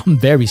 "I'm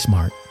very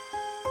smart."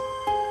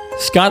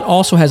 Scott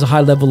also has a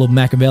high level of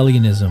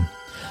Machiavellianism.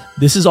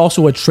 This is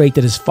also a trait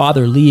that his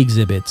father Lee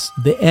exhibits.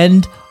 The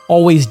end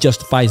always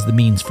justifies the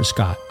means for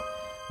Scott.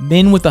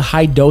 Men with a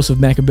high dose of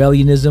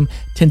Machiavellianism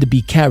tend to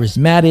be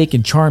charismatic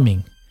and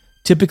charming.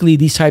 Typically,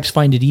 these types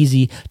find it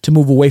easy to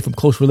move away from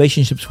close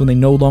relationships when they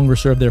no longer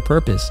serve their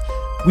purpose.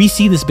 We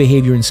see this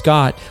behavior in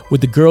Scott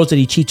with the girls that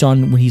he cheats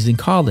on when he's in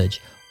college,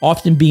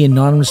 often being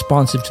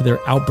non-responsive to their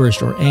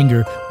outburst or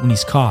anger when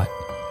he's caught.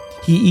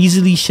 He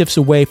easily shifts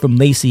away from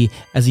Lacey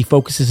as he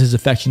focuses his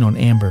affection on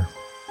Amber.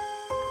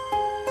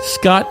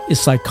 Scott is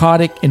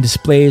psychotic and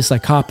displays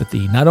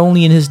psychopathy, not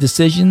only in his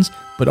decisions,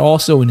 but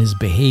also in his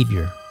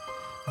behavior.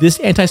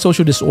 This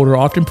antisocial disorder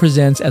often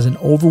presents as an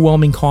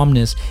overwhelming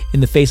calmness in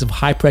the face of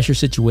high-pressure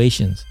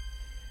situations.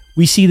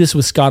 We see this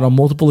with Scott on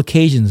multiple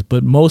occasions,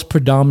 but most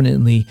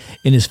predominantly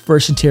in his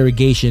first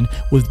interrogation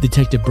with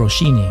Detective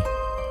Broschini.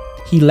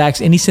 He lacks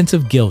any sense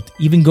of guilt,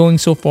 even going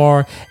so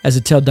far as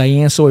to tell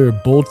Diane Sawyer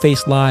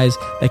bold-faced lies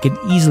that can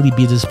easily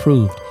be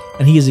disproved,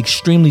 and he is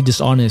extremely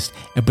dishonest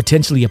and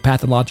potentially a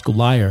pathological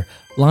liar,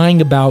 lying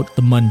about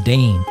the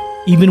mundane,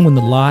 even when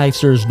the lie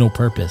serves no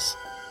purpose.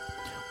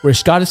 Where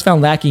Scott is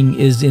found lacking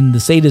is in the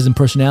sadism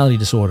personality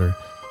disorder.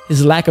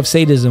 His lack of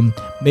sadism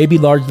may be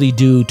largely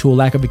due to a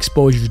lack of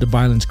exposure to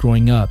violence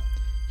growing up.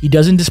 He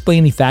doesn't display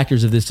any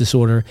factors of this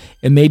disorder,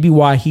 and may be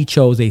why he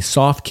chose a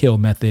soft kill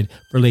method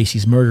for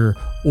Lacey's murder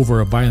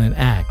over a violent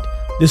act.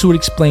 This would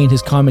explain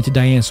his comment to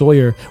Diane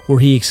Sawyer where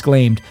he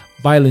exclaimed,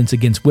 "Violence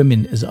against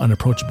women is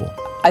unapproachable."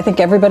 I think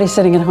everybody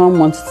sitting at home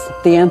wants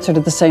the answer to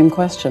the same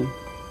question.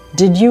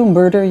 Did you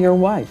murder your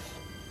wife?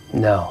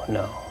 No,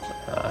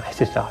 I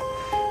did not.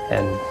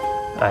 And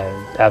I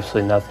had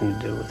absolutely nothing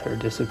to do with her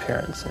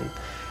disappearance.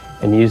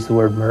 And use the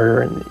word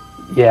murder, and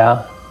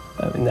yeah,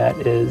 I mean, that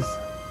is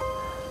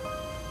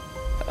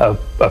a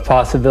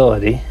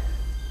possibility.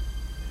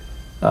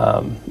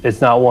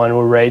 It's not one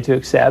we're ready to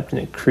accept,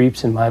 and it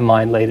creeps in my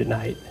mind late at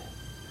night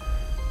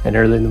and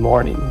early in the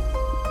morning.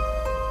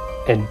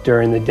 And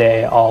during the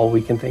day, all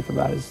we can think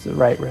about is the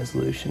right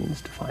resolution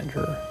is to find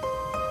her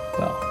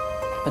well.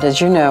 But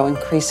as you know,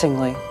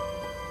 increasingly,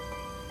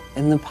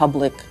 in the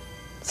public,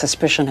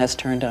 suspicion has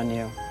turned on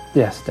you.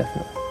 Yes,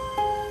 definitely.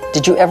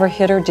 Did you ever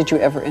hit her? Did you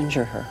ever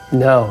injure her?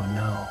 No.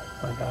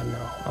 My God,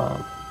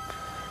 no.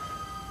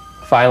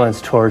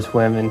 Violence towards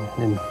women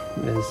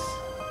is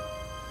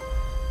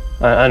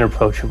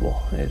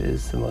unapproachable. It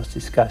is the most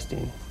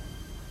disgusting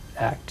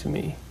act to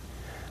me.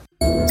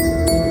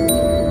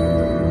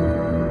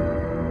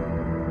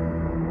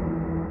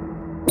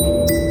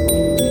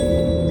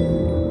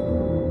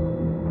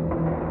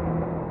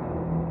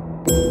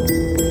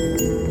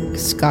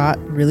 Scott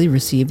really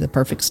received the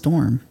perfect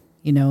storm,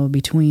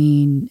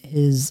 between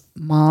his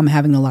mom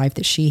having the life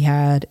that she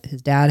had,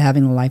 his dad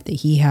having the life that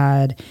he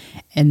had,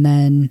 and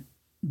then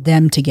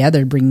them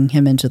together bringing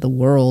him into the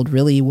world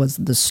really was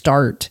the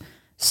start.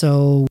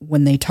 So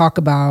when they talk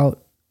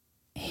about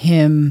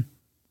him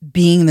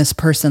being this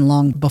person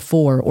long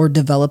before or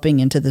developing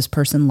into this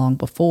person long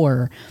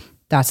before,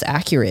 that's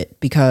accurate,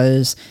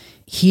 because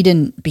he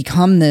didn't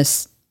become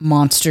this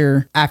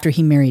monster after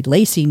he married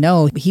Lacey.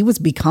 No, he was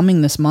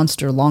becoming this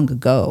monster long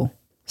ago.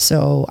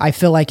 So I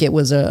feel like it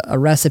was a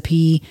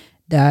recipe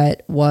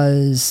that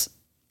was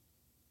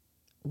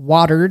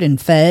watered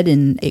and fed,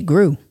 and it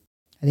grew.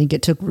 I think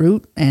it took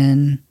root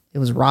and it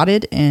was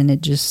rotted, and it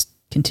just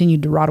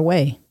continued to rot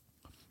away.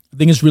 I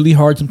think it's really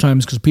hard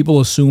sometimes because people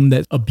assume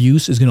that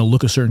abuse is going to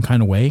look a certain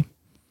kind of way.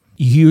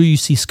 Here you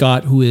see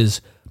Scott, who is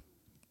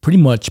pretty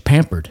much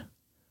pampered.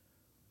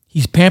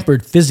 He's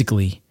pampered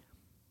physically.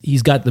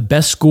 He's got the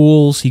best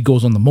schools. He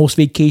goes on the most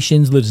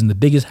vacations, lives in the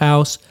biggest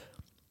house.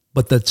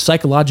 But the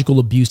psychological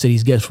abuse that he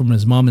gets from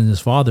his mom and his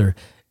father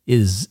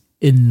is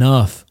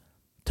enough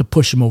to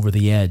push him over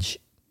the edge.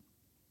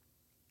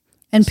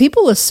 And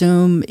people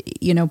assume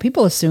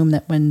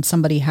that when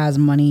somebody has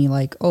money,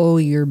 like, oh,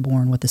 you're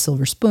born with a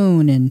silver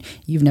spoon and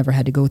you've never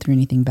had to go through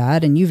anything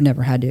bad and you've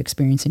never had to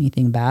experience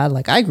anything bad.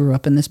 Like, I grew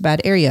up in this bad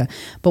area.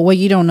 But what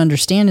you don't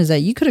understand is that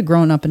you could have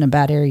grown up in a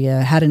bad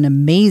area, had an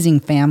amazing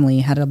family,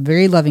 had a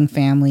very loving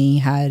family,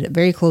 had a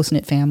very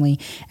close-knit family.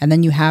 And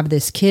then you have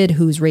this kid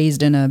who's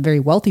raised in a very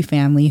wealthy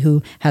family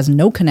who has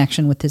no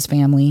connection with his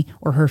family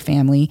or her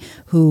family,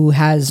 who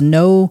has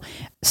no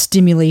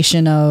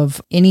stimulation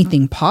of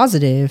anything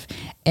positive.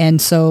 And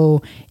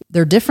so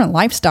they're different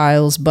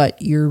lifestyles, but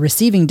you're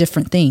receiving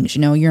different things.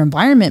 Your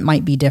environment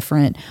might be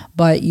different,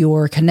 but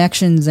your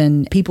connections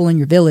and people in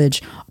your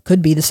village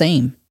could be the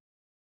same.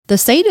 The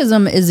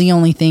sadism is the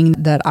only thing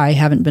that I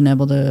haven't been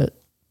able to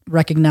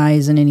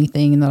recognize in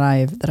anything that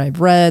I've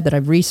read, that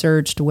I've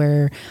researched,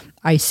 where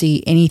I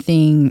see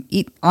anything,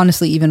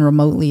 honestly, even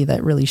remotely,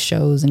 that really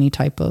shows any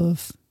type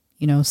of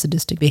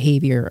sadistic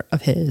behavior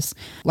of his.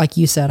 Like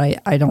you said,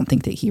 I don't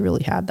think that he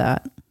really had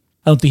that.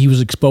 I don't think he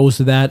was exposed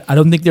to that. I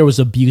don't think there was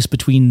abuse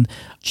between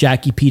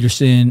Jackie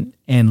Peterson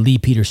and Lee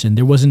Peterson.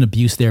 There wasn't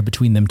abuse there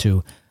between them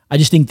two. I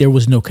just think there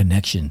was no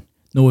connection,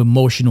 no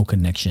emotional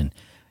connection.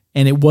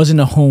 And it wasn't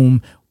a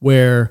home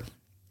where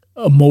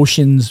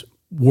emotions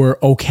were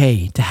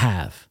okay to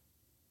have.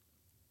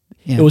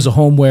 Yeah. It was a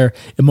home where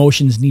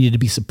emotions needed to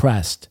be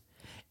suppressed.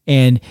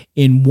 And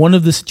in one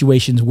of the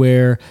situations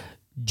where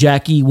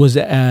Jackie was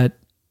at,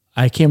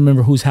 I can't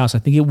remember whose house, I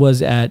think it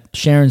was at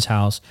Sharon's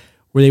house,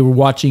 where they were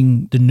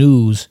watching the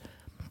news,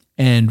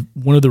 and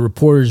one of the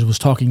reporters was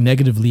talking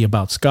negatively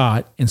about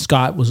Scott, and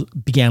Scott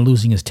began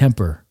losing his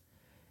temper.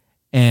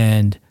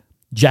 And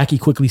Jackie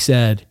quickly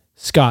said,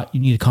 "Scott, you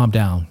need to calm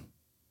down."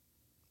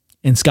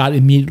 And Scott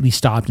immediately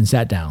stopped and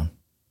sat down.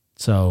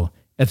 So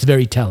that's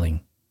very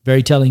telling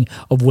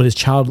of what his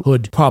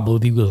childhood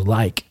probably was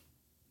like.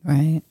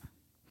 Right.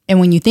 And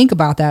when you think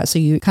about that, so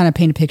you kind of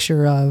paint a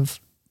picture of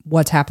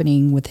what's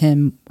happening with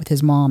him, with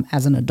his mom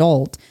as an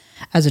adult.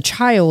 As a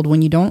child,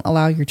 when you don't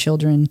allow your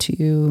children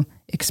to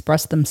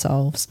express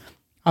themselves,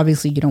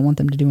 obviously you don't want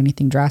them to do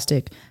anything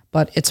drastic,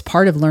 but it's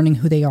part of learning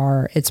who they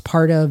are. It's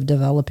part of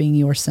developing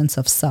your sense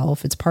of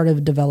self. It's part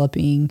of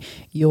developing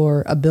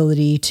your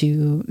ability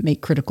to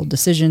make critical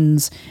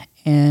decisions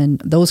and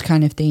those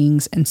kind of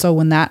things. And so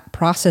when that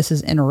process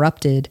is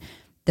interrupted,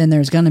 then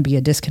there's going to be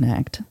a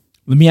disconnect.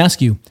 Let me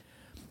ask you,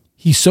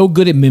 he's so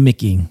good at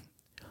mimicking.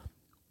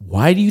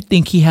 Why do you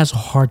think he has a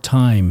hard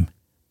time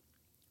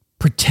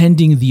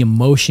pretending the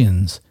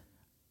emotions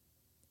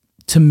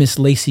to Miss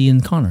Lacey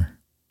and Connor?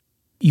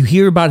 You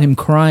hear about him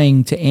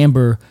crying to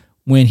Amber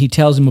when he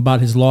tells him about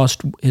his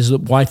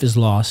wife is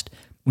lost,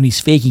 when he's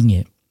faking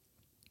it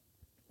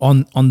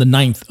on the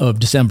 9th of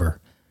December.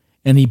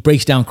 And he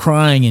breaks down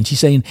crying, and she's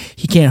saying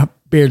he can't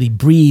barely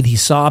breathe.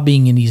 He's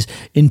sobbing and he's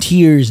in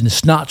tears and the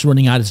snot's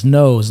running out his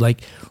nose.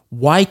 Like,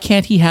 why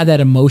can't he have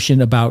that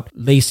emotion about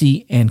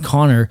Lacey and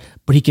Connor,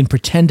 but he can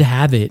pretend to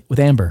have it with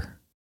Amber?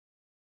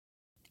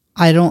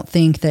 I don't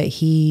think that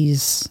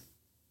he's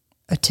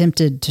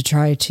attempted to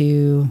try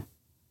to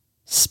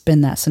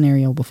spin that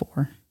scenario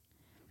before.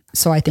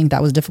 So I think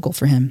that was difficult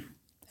for him.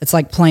 It's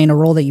like playing a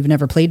role that you've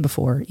never played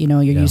before.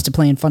 You're used to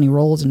playing funny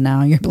roles, and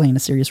now you're playing a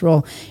serious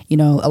role. A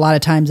lot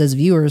of times as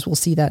viewers, we'll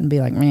see that and be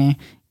like, meh,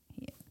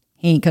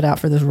 he ain't cut out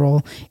for this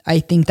role.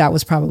 I think that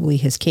was probably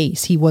his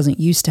case. He wasn't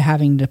used to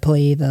having to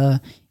play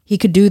he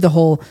could do the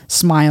whole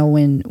smile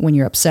when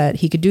you're upset.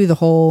 He could do the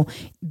whole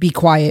be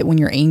quiet when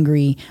you're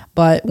angry.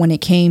 But when it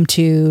came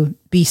to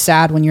be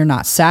sad when you're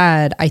not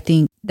sad, I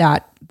think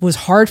that was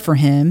hard for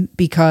him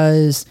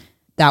because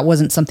that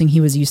wasn't something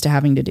he was used to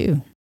having to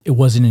do. It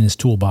wasn't in his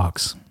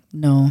toolbox.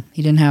 No,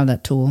 he didn't have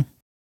that tool.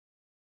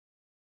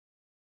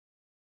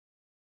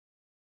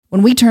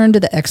 When we turn to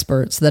the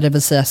experts that have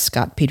assessed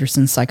Scott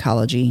Peterson's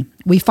psychology,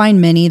 we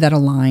find many that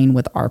align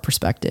with our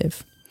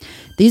perspective.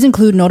 These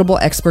include notable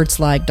experts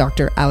like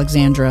Dr.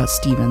 Alexandra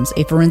Stevens,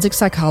 a forensic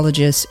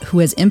psychologist who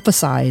has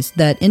emphasized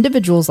that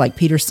individuals like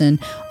Peterson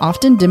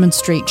often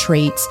demonstrate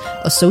traits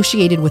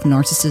associated with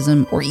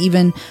narcissism or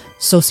even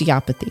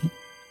sociopathy.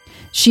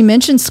 She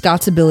mentioned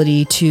Scott's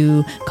ability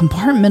to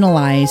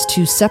compartmentalize,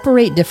 to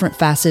separate different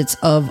facets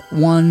of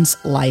one's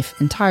life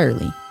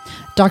entirely.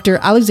 Dr.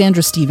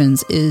 Alexandra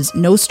Stevens is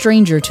no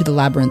stranger to the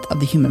labyrinth of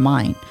the human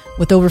mind.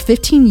 With over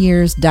 15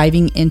 years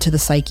diving into the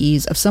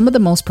psyches of some of the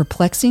most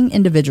perplexing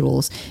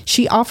individuals,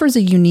 she offers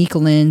a unique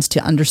lens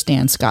to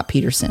understand Scott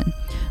Peterson.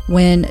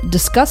 When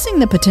discussing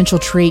the potential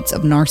traits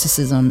of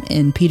narcissism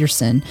in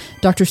Peterson,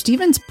 Dr.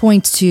 Stevens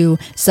points to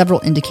several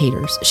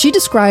indicators. She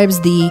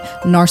describes the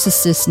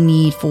narcissist's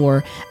need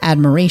for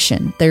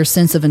admiration, their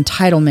sense of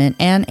entitlement,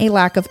 and a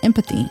lack of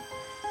empathy.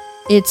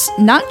 It's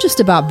not just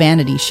about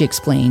vanity, she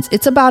explains.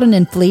 It's about an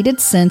inflated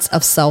sense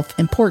of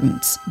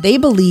self-importance. They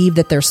believe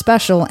that they're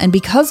special, and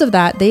because of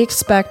that, they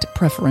expect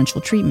preferential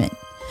treatment.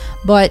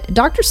 But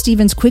Dr.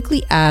 Stevens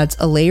quickly adds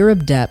a layer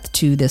of depth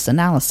to this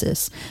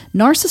analysis.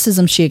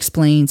 Narcissism, she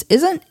explains,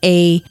 isn't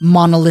a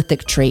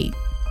monolithic trait.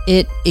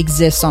 It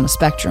exists on a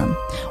spectrum.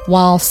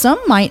 While some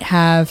might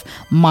have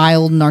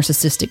mild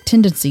narcissistic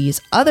tendencies,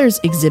 others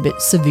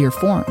exhibit severe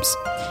forms,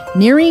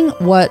 nearing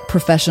what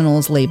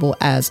professionals label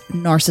as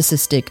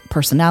narcissistic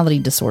personality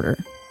disorder.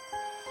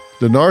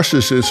 The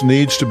narcissist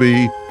needs to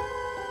be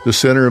the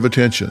center of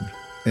attention,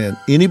 and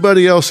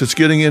anybody else that's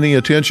getting any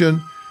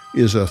attention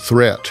is a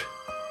threat.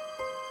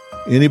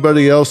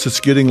 Anybody else that's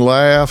getting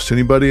laughs,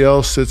 anybody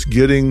else that's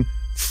getting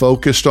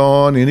focused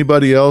on,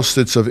 anybody else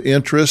that's of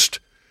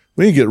interest,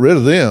 we need to get rid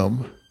of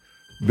them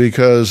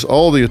because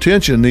all the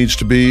attention needs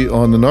to be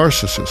on the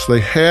narcissist.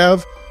 They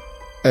have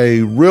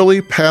a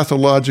really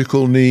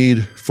pathological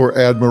need for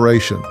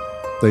admiration.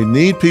 They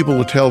need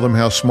people to tell them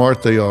how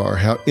smart they are,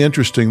 how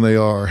interesting they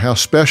are, how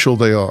special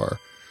they are,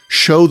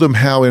 show them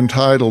how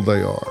entitled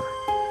they are.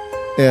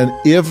 And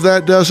if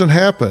that doesn't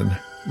happen,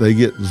 they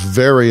get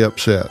very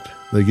upset.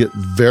 They get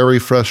very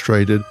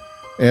frustrated,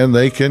 and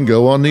they can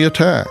go on the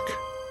attack.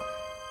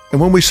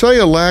 And when we say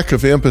a lack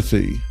of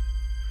empathy,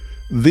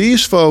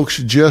 these folks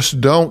just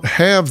don't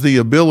have the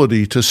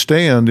ability to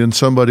stand in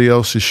somebody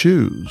else's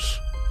shoes.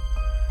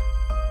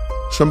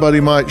 Somebody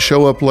might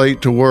show up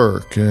late to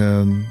work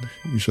and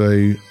you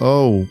say,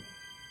 "Oh,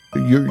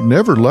 you're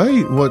never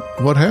late.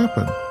 What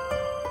happened?"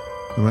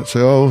 They might say,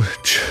 "Oh,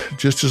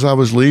 just as I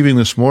was leaving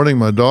this morning,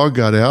 my dog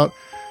got out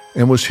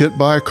and was hit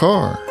by a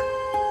car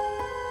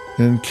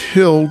and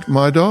killed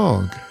my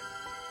dog."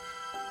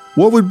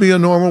 What would be a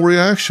normal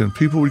reaction?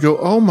 People would go,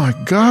 "Oh my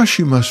gosh,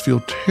 you must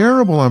feel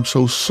terrible. I'm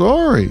so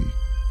sorry."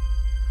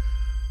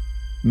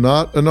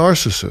 Not a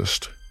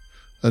narcissist.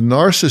 A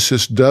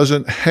narcissist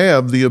doesn't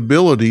have the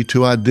ability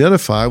to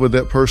identify with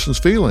that person's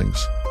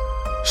feelings.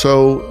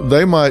 So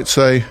they might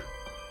say,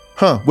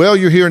 "Well,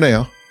 you're here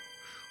now."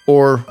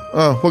 Or,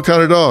 "What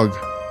kind of dog?"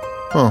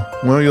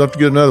 "Well, you'll have to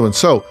get another one."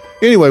 So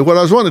anyway, what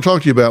I was wanting to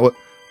talk to you about,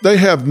 they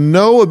have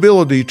no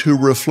ability to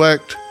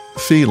reflect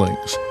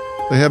feelings.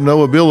 They have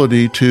no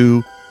ability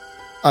to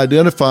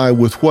identify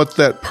with what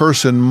that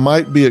person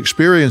might be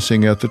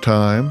experiencing at the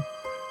time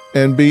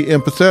and be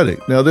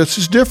empathetic. Now, this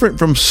is different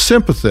from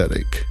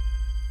sympathetic.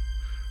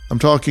 I'm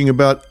talking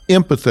about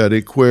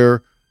empathetic,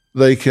 where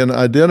they can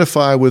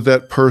identify with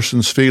that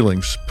person's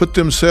feelings, put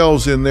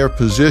themselves in their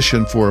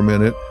position for a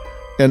minute,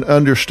 and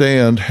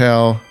understand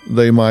how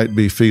they might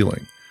be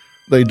feeling.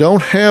 They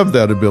don't have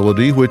that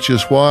ability, which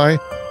is why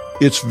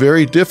it's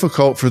very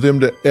difficult for them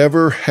to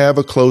ever have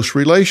a close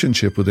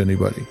relationship with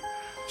anybody.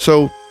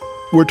 So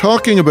we're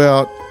talking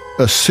about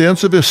a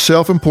sense of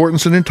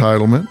self-importance and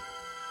entitlement,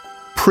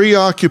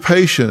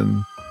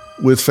 preoccupation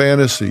with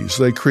fantasies.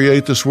 They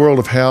create this world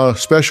of how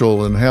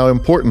special and how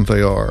important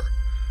they are.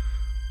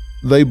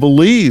 They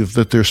believe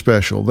that they're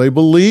special. They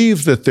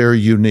believe that they're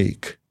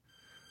unique.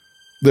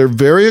 They're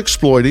very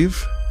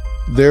exploitive.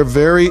 They're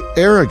very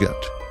arrogant.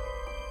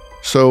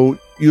 So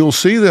you'll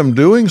see them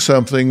doing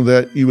something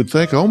that you would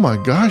think, "Oh my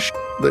gosh,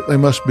 they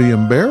must be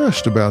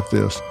embarrassed about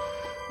this."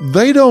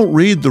 They don't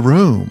read the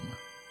room.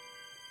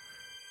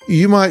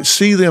 You might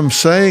see them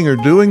saying or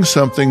doing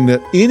something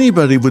that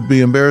anybody would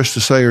be embarrassed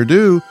to say or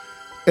do,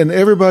 and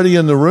everybody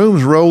in the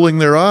room's rolling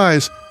their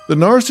eyes. The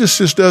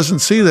narcissist doesn't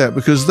see that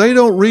because they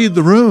don't read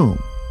the room.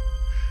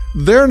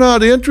 They're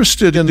not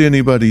interested in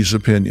anybody's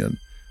opinion.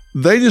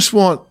 They just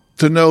want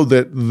to know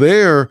that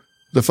they're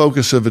the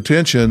focus of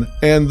attention,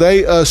 and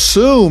they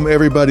assume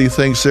everybody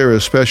thinks they're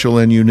as special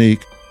and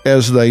unique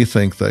as they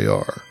think they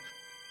are.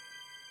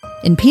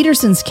 In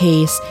Peterson's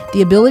case,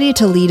 the ability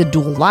to lead a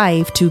dual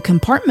life, to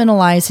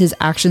compartmentalize his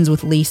actions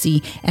with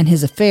Lacey and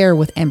his affair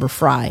with Amber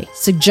Fry,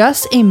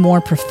 suggests a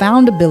more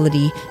profound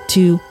ability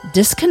to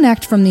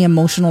disconnect from the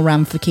emotional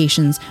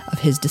ramifications of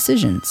his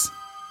decisions.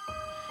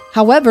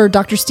 However,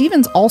 Dr.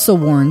 Stevens also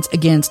warns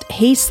against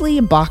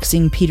hastily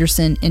boxing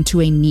Peterson into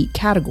a neat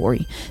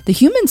category. The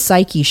human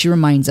psyche, she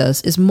reminds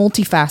us, is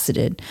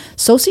multifaceted.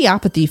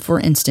 Sociopathy, for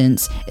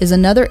instance, is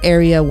another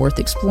area worth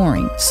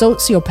exploring.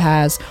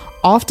 Sociopaths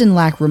often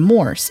lack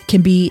remorse,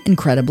 can be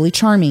incredibly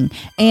charming,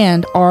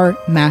 and are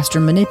master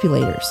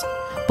manipulators.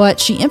 But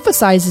she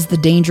emphasizes the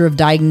danger of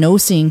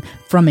diagnosing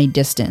from a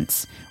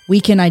distance. We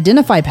can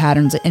identify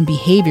patterns and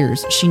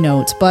behaviors, she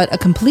notes, but a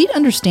complete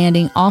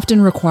understanding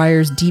often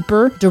requires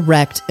deeper,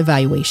 direct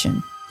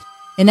evaluation.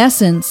 In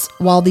essence,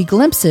 while the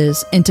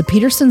glimpses into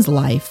Peterson's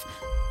life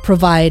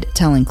provide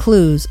telling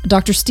clues,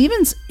 Dr.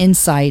 Stevens'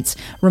 insights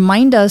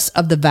remind us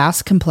of the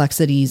vast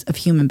complexities of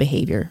human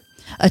behavior,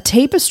 a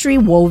tapestry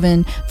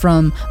woven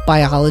from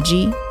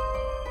biology,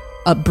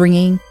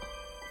 upbringing,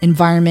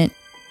 environment,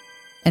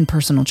 and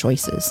personal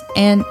choices.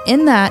 And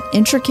in that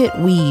intricate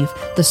weave,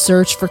 the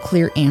search for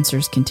clear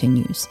answers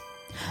continues.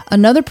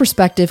 Another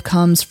perspective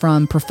comes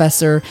from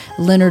Professor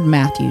Leonard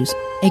Matthews,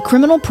 a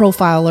criminal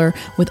profiler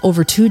with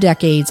over 2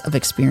 decades of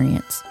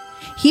experience.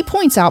 He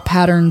points out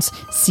patterns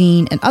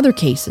seen in other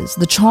cases,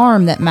 the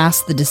charm that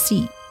masks the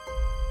deceit,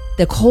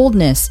 the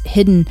coldness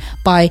hidden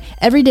by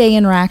everyday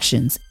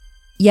interactions.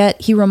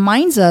 Yet he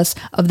reminds us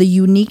of the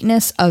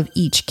uniqueness of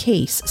each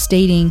case,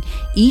 stating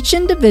each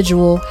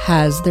individual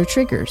has their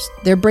triggers,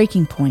 their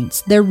breaking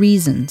points, their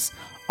reasons.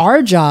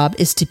 Our job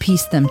is to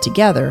piece them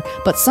together,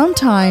 but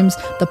sometimes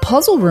the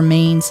puzzle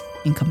remains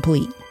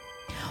incomplete.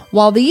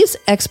 While these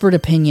expert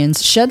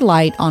opinions shed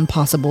light on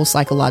possible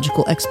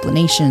psychological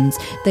explanations,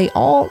 they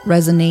all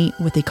resonate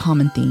with a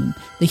common theme.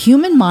 The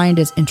human mind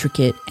is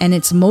intricate, and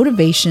its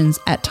motivations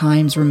at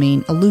times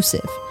remain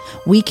elusive.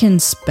 We can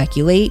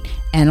speculate,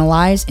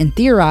 analyze, and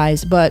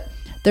theorize, but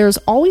there's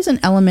always an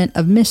element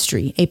of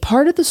mystery, a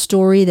part of the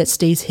story that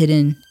stays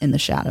hidden in the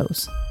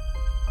shadows.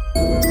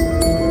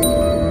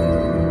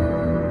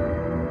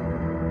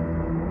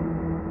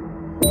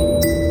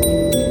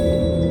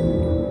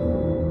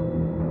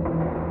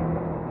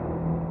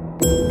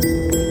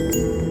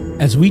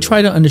 As we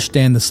try to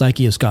understand the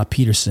psyche of Scott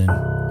Peterson,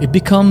 it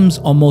becomes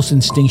almost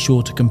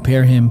instinctual to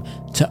compare him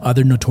to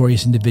other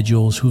notorious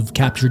individuals who've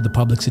captured the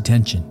public's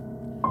attention.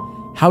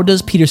 How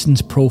does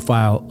Peterson's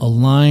profile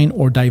align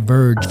or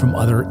diverge from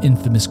other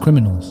infamous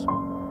criminals?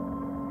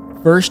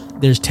 First,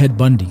 there's Ted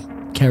Bundy,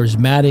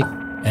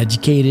 charismatic,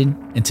 educated,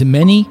 and to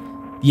many,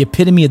 the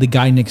epitome of the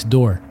guy next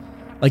door.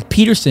 Like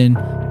Peterson,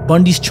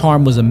 Bundy's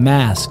charm was a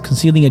mask,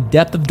 concealing a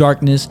depth of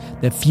darkness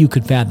that few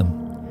could fathom.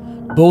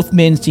 Both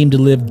men seemed to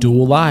live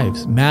dual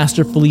lives,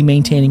 masterfully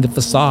maintaining a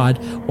facade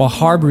while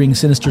harboring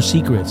sinister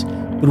secrets.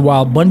 But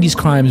while Bundy's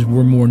crimes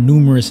were more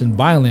numerous and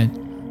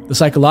violent, the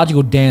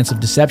psychological dance of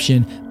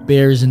deception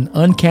bears an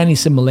uncanny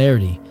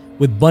similarity,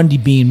 with Bundy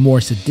being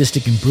more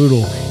sadistic and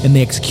brutal in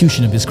the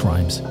execution of his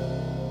crimes.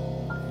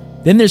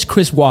 Then there's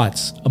Chris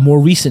Watts, a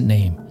more recent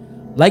name.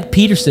 Like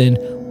Peterson,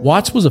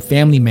 Watts was a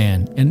family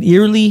man, and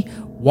eerily,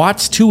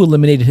 Watts too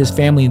eliminated his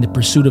family in the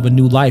pursuit of a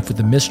new life with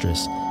a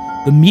mistress.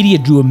 The media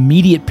drew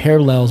immediate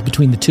parallels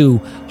between the two,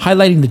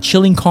 highlighting the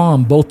chilling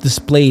calm both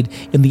displayed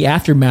in the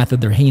aftermath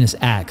of their heinous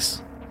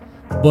acts.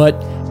 But,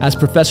 as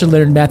Professor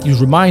Leonard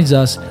Matthews reminds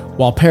us,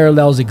 while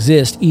parallels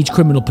exist, each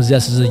criminal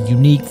possesses a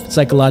unique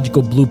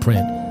psychological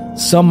blueprint.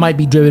 Some might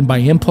be driven by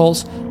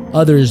impulse,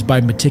 others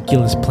by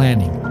meticulous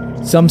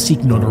planning. Some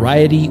seek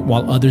notoriety,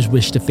 while others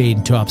wish to fade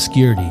into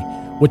obscurity.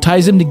 What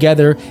ties them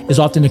together is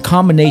often a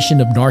combination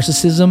of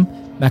narcissism,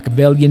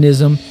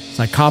 Machiavellianism,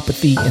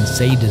 psychopathy, and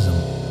sadism,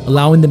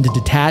 allowing them to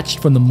detach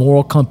from the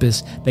moral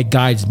compass that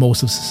guides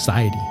most of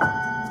society.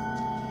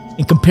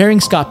 In comparing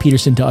Scott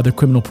Peterson to other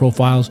criminal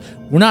profiles,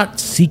 we're not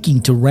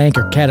seeking to rank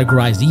or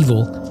categorize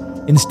evil.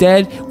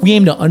 Instead, we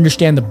aim to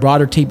understand the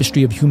broader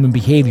tapestry of human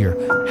behavior,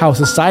 how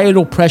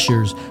societal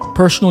pressures,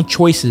 personal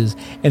choices,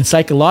 and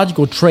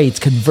psychological traits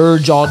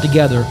converge all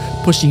together,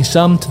 pushing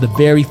some to the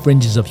very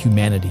fringes of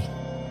humanity.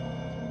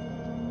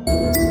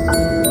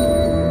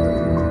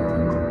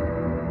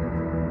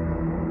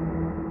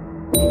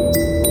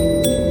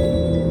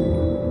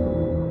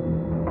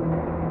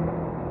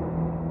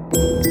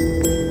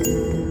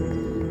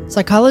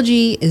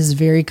 Psychology is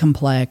very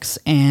complex,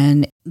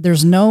 and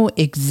there's no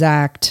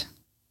exact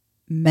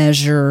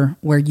measure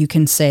where you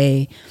can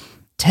say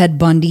Ted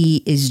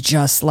Bundy is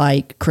just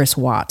like Chris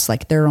Watts,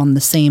 like they're on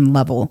the same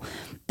level.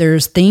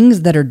 There's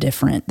things that are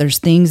different. There's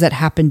things that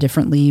happen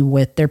differently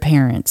with their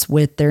parents,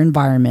 with their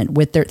environment,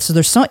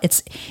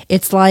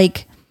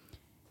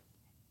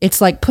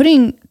 it's like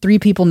putting 3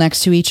 people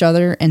next to each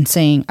other and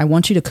saying, I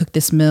want you to cook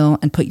this meal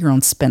and put your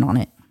own spin on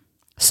it.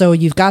 So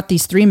you've got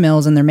these 3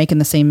 meals and they're making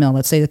the same meal.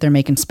 Let's say that they're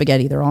making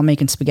spaghetti. They're all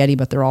making spaghetti,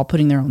 but they're all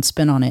putting their own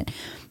spin on it.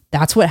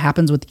 That's what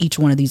happens with each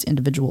one of these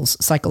individuals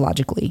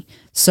psychologically.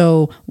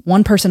 So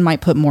one person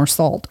might put more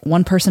salt.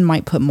 One person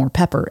might put more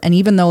pepper. And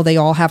even though they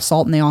all have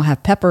salt and they all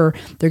have pepper,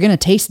 they're going to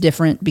taste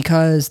different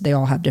because they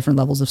all have different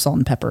levels of salt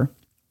and pepper.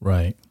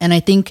 Right. And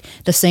I think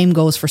the same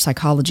goes for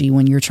psychology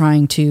when you're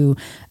trying to,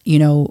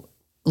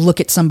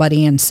 look at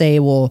somebody and say,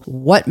 well,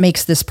 what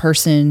makes this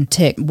person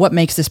tick? What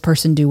makes this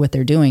person do what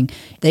they're doing?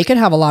 They could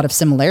have a lot of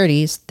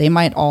similarities. They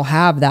might all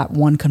have that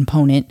one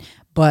component,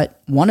 but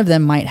one of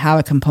them might have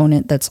a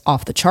component that's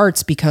off the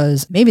charts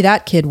because maybe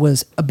that kid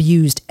was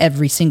abused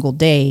every single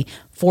day,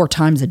 4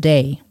 times a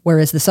day,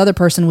 whereas this other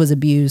person was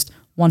abused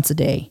once a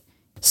day.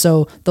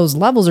 So those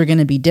levels are going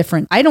to be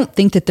different. I don't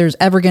think that there's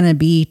ever going to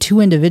be two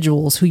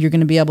individuals who you're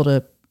going to be able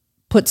to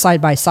put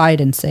side by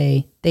side and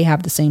say they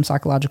have the same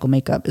psychological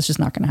makeup. It's just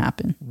not going to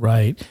happen.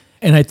 Right.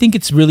 And I think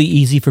it's really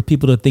easy for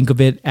people to think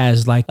of it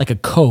as like a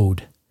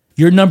code.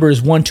 Your number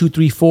is 1, 2,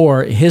 3,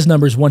 4. His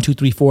number is 1, 2,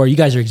 3, 4. You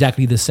guys are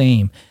exactly the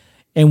same.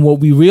 And what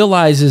we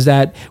realize is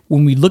that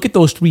when we look at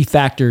those three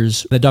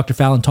factors that Dr.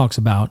 Fallon talks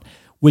about,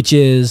 which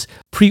is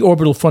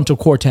preorbital frontal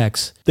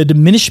cortex, the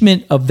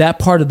diminishment of that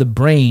part of the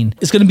brain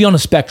is going to be on a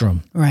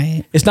spectrum.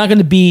 Right. It's not going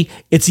to be,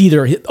 it's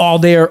either all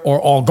there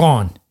or all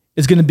gone.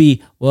 It's going to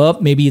be, well,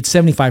 maybe it's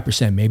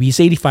 75%, maybe it's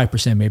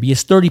 85%, maybe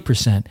it's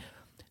 30%.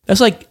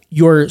 That's like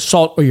your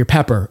salt or your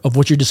pepper of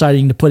what you're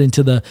deciding to put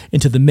into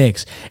the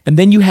mix. And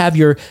then you have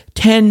your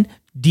 10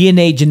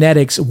 DNA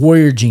genetics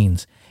warrior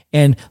genes.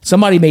 And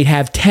somebody may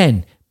have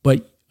 10,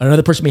 but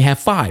another person may have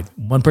 5.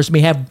 One person may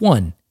have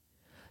 1.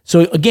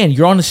 So again,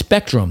 you're on a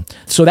spectrum.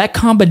 So that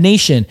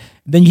combination,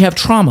 then you have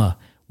trauma.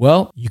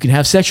 Well, you can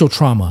have sexual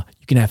trauma.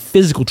 You can have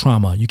physical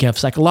trauma. You can have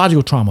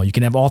psychological trauma. You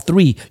can have all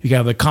three. You can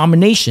have a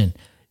combination.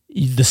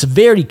 The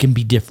severity can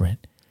be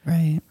different.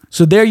 Right.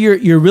 So there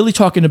you're really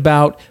talking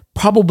about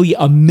probably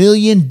 1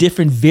 million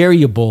different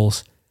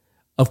variables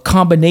of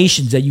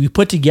combinations that you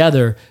put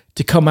together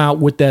to come out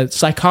with that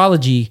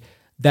psychology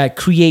that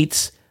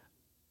creates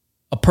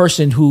a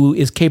person who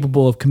is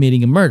capable of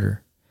committing a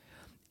murder.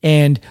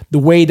 And the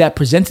way that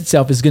presents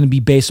itself is going to be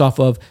based off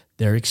of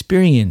their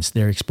experience,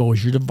 their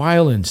exposure to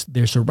violence,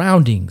 their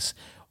surroundings.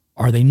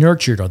 Are they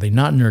nurtured? Are they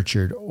not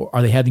nurtured? Or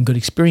are they having good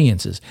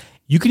experiences?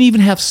 You can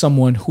even have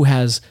someone who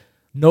has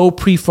no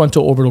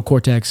prefrontal orbital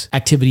cortex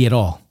activity at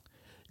all.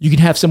 You can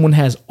have someone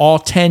who has all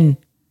 10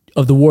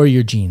 of the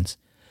warrior genes.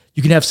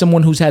 You can have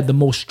someone who's had the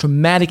most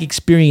traumatic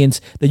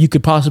experience that you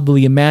could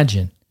possibly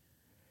imagine.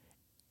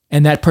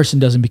 And that person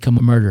doesn't become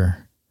a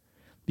murderer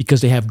because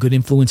they have good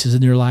influences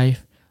in their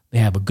life. They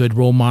have a good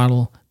role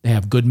model. They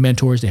have good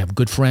mentors. They have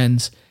good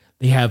friends.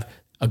 They have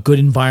a good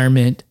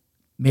environment.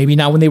 Maybe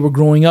not when they were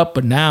growing up,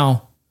 but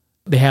now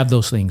they have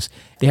those things.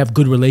 They have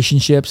good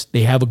relationships.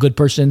 They have a good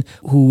person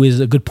who is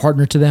a good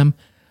partner to them.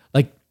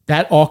 Like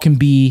that all can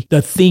be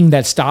the thing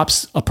that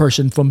stops a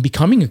person from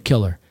becoming a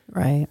killer.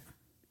 Right.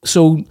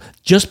 So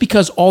just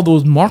because all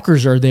those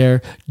markers are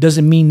there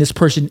doesn't mean this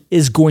person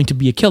is going to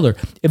be a killer.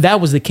 If that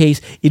was the case,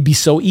 it'd be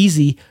so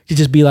easy to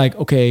just be like,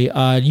 okay,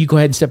 you go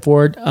ahead and step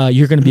forward.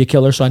 You're going to be a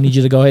killer, so I need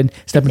you to go ahead and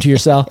step into your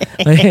cell.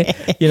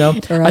 You know,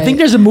 Right. I think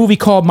there's a movie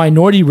called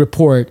Minority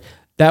Report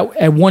that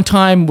at one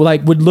time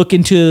like would look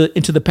into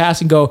the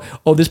past and go,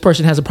 oh, this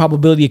person has a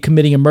probability of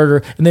committing a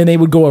murder, and then they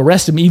would go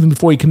arrest him even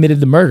before he committed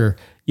the murder.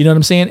 You know what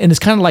I'm saying? And it's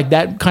kind of like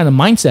that kind of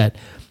mindset.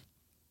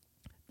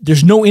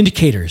 There's no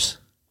indicators.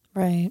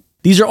 Right.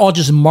 These are all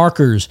just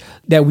markers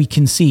that we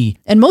can see.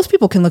 And most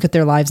people can look at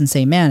their lives and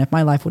say, man, if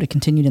my life would have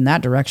continued in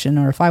that direction,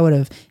 or if I would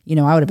have,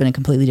 I would have been a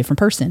completely different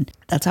person.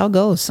 That's how it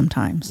goes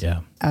sometimes.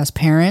 Yeah. As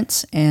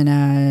parents and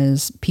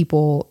as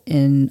people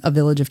in a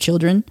village of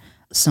children,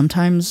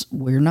 sometimes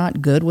we're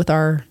not good with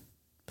our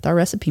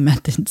recipe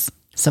methods.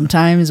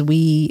 Sometimes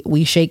we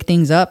shake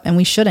things up and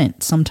we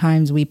shouldn't.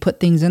 Sometimes we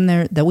put things in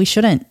there that we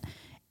shouldn't,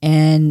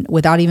 and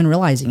without even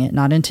realizing it,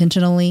 not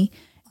intentionally.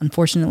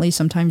 Unfortunately,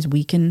 sometimes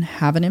we can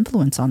have an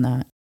influence on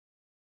that.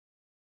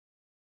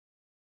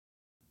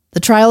 The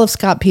trial of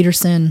Scott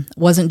Peterson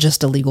wasn't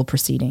just a legal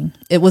proceeding.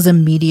 It was a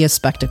media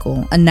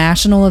spectacle, a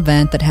national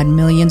event that had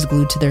millions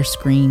glued to their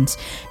screens,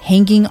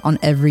 hanging on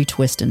every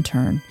twist and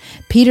turn.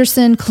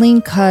 Peterson,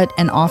 clean-cut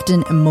and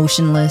often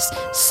emotionless,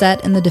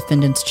 sat in the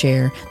defendant's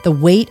chair, the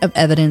weight of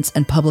evidence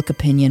and public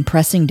opinion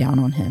pressing down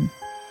on him.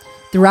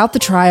 Throughout the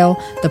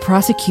trial, the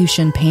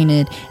prosecution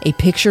painted a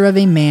picture of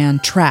a man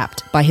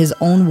trapped by his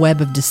own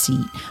web of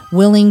deceit,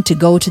 willing to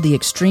go to the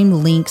extreme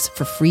lengths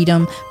for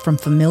freedom from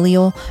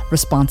familial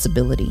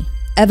responsibility.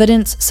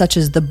 Evidence such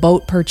as the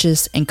boat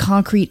purchase and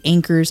concrete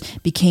anchors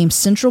became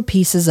central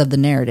pieces of the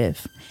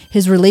narrative.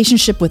 His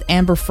relationship with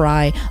Amber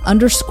Fry,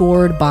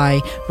 underscored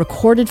by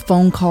recorded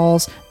phone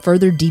calls,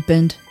 further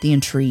deepened the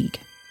intrigue.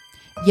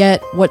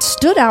 Yet, what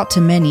stood out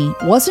to many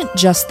wasn't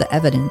just the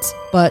evidence,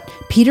 but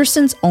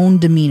Peterson's own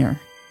demeanor.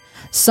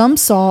 Some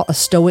saw a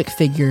stoic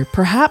figure,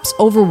 perhaps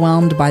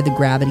overwhelmed by the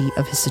gravity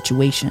of his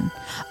situation.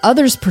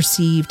 Others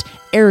perceived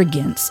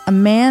arrogance, a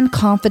man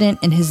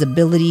confident in his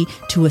ability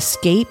to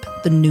escape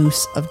the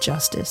noose of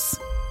justice.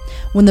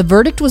 When the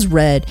verdict was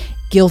read,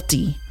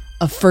 guilty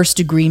of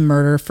first-degree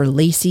murder for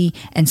Lacey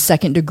and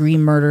second-degree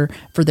murder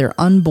for their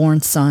unborn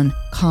son,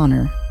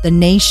 Connor, the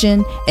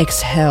nation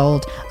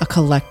exhaled a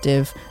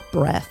collective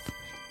breath,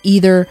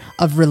 either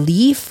of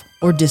relief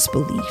or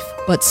disbelief.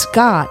 But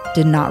Scott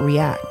did not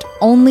react,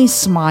 only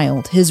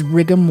smiled his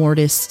rigor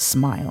mortis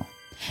smile.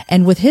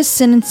 And with his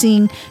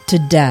sentencing to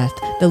death,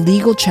 the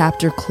legal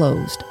chapter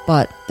closed,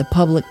 but the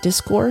public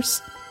discourse,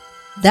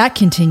 that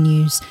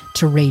continues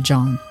to rage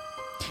on.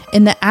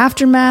 In the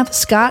aftermath,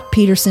 Scott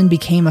Peterson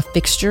became a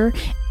fixture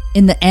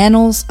in the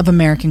annals of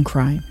American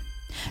crime.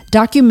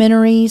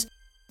 Documentaries,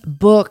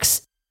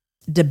 books,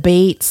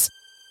 debates,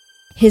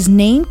 his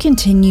name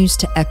continues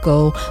to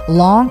echo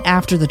long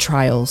after the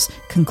trial's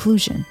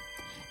conclusion.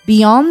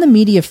 Beyond the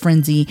media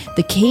frenzy,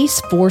 the case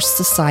forced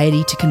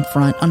society to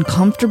confront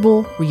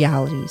uncomfortable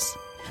realities.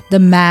 The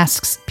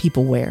masks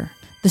people wear,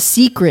 the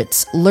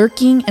secrets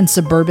lurking in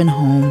suburban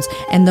homes,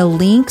 and the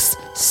lengths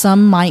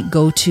some might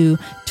go to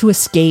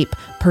escape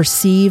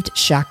perceived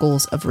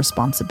shackles of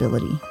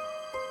responsibility.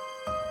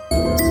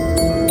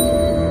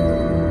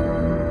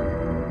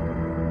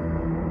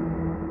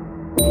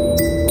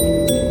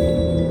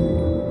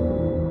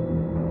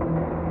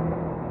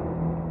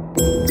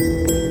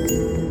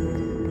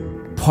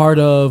 Part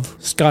of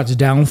Scott's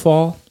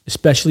downfall,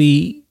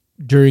 especially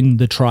during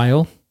the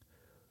trial,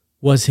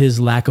 was his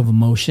lack of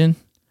emotion,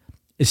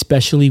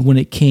 especially when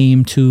it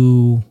came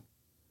to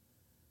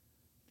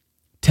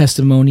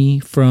testimony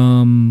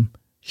from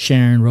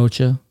Sharon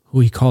Rocha,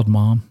 who he called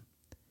mom,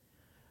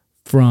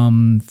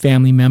 from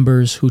family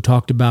members who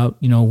talked about,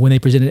 when they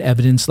presented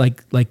evidence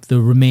like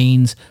the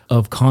remains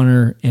of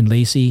Connor and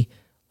Lacey,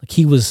 like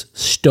he was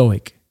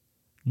stoic,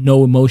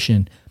 no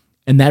emotion.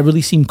 And that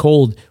really seemed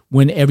cold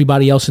when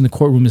everybody else in the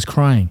courtroom is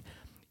crying.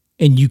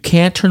 And you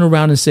can't turn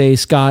around and say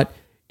Scott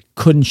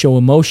couldn't show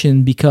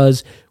emotion,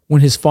 because when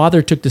his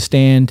father took the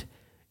stand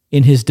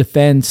in his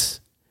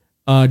defense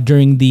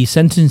during the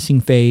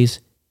sentencing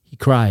phase, he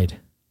cried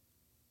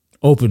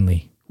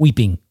openly,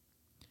 weeping.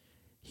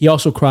 He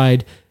also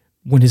cried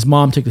when his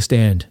mom took the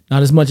stand,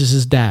 not as much as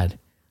his dad.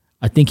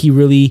 I think he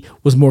really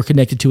was more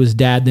connected to his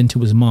dad than to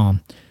his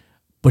mom.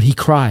 But he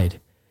cried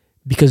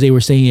because they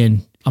were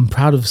saying, I'm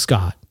proud of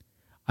Scott.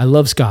 I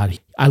love Scott.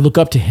 I look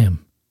up to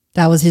him.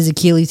 That was his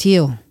Achilles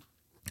heel.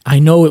 I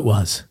know it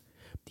was.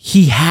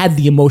 He had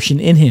the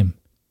emotion in him.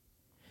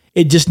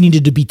 It just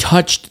needed to be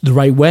touched the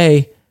right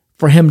way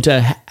for him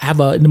to have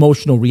an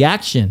emotional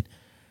reaction.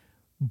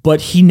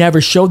 But he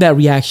never showed that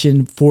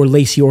reaction for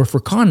Lacey or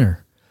for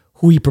Connor,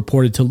 who he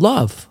purported to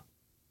love.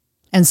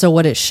 And so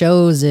what it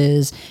shows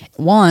is,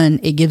 one,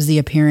 it gives the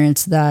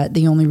appearance that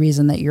the only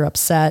reason that you're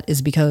upset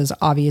is because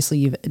obviously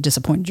you've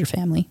disappointed your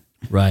family.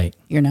 Right.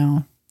 You're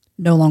now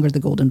no longer the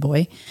golden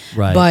boy.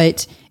 Right.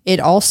 But it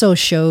also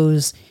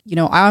shows, I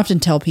often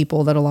tell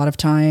people that a lot of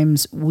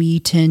times we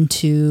tend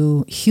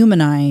to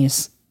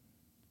humanize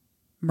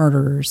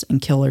murderers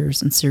and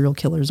killers and serial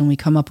killers, and we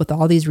come up with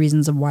all these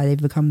reasons of why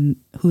they've become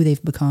who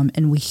they've become,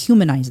 and we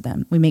humanize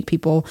them. We make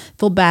people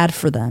feel bad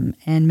for them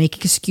and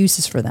make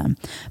excuses for them.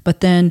 But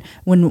then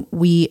when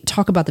we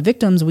talk about the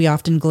victims, we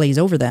often glaze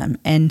over them,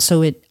 and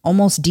so it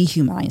almost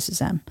dehumanizes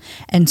them.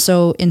 And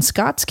so in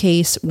Scott's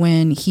case,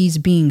 when he's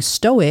being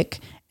stoic,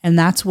 and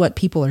that's what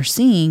people are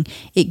seeing,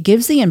 it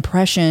gives the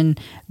impression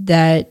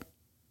that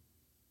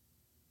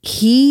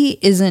he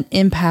isn't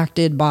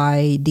impacted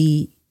by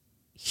the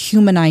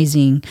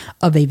humanizing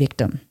of a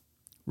victim.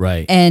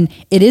 Right. And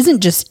it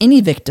isn't just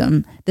any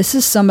victim. This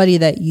is somebody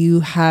that you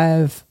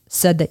have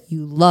said that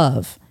you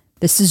love.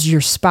 This is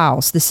your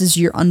spouse. This is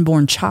your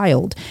unborn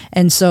child.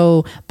 And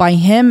so by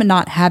him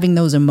not having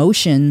those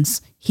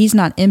emotions, he's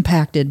not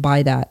impacted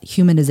by that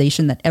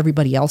humanization that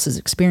everybody else is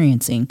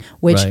experiencing,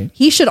 which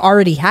he should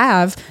already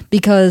have,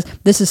 because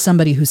this is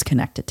somebody who's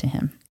connected to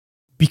him.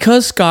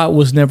 Because Scott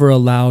was never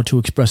allowed to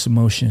express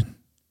emotion,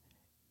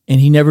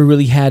 and he never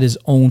really had his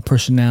own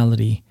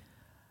personality,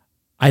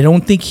 I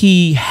don't think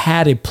he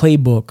had a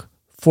playbook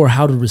for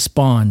how to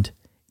respond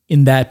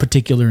in that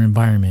particular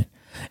environment.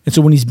 And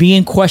so when he's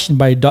being questioned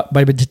by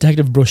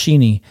Detective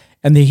Broschini,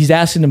 and he's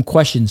asking him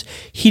questions,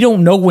 he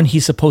don't know when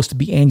he's supposed to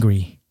be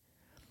angry.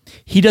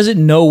 He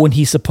doesn't know when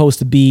he's supposed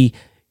to be,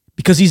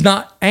 because he's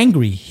not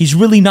angry. He's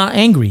really not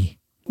angry.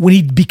 When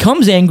he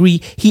becomes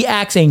angry, he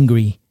acts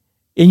angry.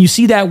 And you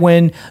see that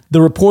when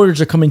the reporters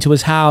are coming to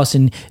his house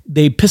and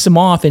they piss him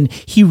off, and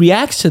he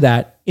reacts to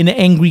that in an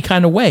angry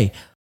kind of way.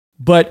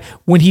 But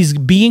when he's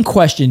being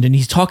questioned and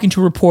he's talking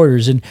to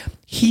reporters, and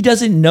he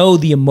doesn't know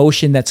the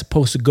emotion that's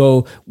supposed to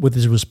go with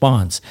his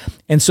response.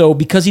 And so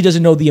because he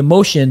doesn't know the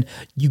emotion,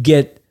 you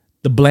get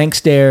the blank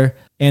stare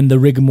and the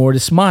rigor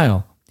mortis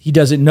smile. He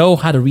doesn't know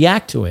how to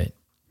react to it.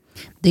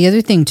 The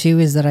other thing too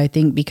is that I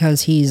think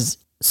because he's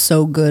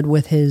so good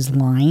with his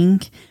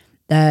lying,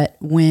 that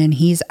when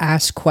he's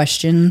asked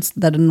questions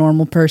that a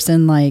normal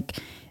person, like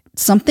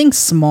something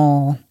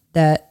small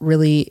that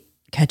really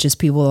catches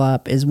people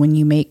up is when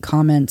you make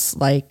comments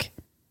like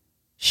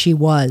she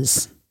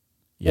was,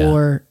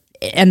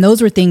 and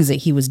those were things that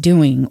he was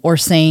doing, or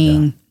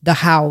saying the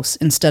house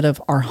instead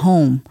of our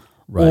home,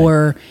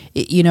 or,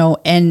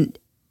 and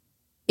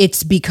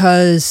it's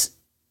because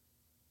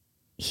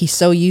he's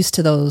so used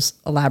to those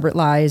elaborate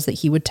lies that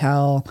he would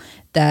tell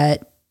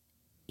that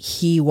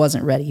he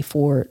wasn't ready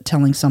for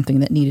telling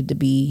something that needed to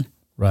be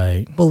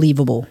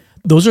believable.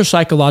 Those are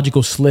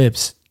psychological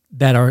slips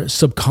that are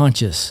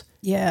subconscious.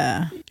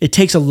 Yeah. It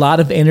takes a lot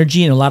of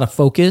energy and a lot of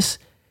focus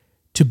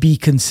to be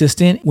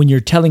consistent. When you're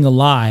telling a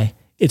lie,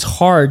 it's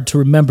hard to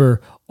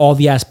remember all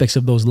the aspects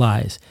of those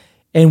lies.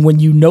 And when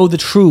you know the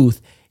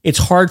truth, it's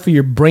hard for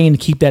your brain to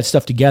keep that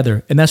stuff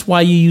together. And that's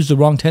why you use the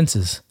wrong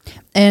tenses.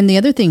 And the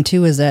other thing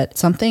too is that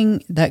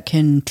something that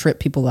can trip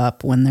people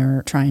up when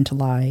they're trying to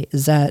lie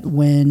is that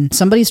when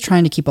somebody's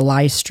trying to keep a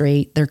lie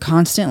straight, they're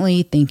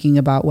constantly thinking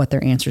about what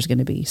their answer is going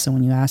to be. So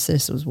when you ask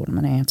this, is what I'm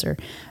going to answer.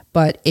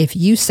 But if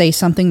you say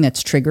something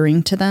that's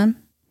triggering to them,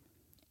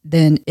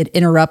 then it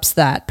interrupts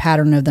that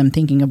pattern of them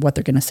thinking of what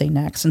they're going to say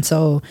next. And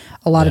so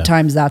a lot of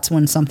times that's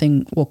when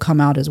something will come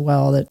out as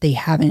well that they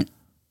haven't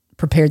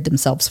prepared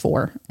themselves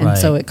for. And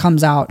so it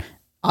comes out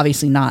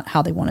obviously not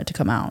how they want it to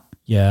come out.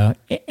 Yeah.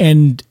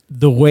 And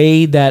the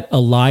way that a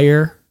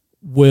liar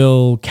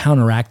will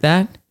counteract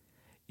that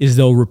is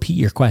they'll repeat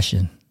your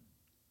question.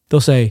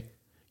 They'll say,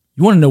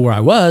 you want to know where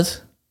I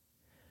was?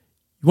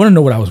 You want to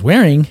know what I was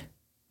wearing?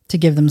 To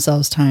give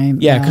themselves time.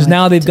 Yeah, because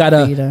now they've got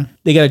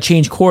to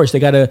change course. They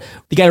got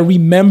to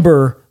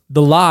remember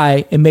the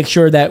lie and make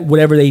sure that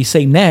whatever they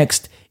say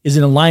next is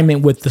in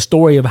alignment with the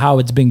story of how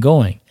it's been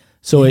going.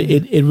 So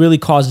it really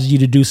causes you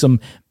to do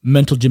some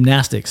mental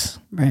gymnastics.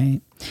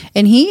 Right.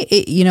 And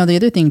the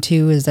other thing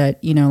too is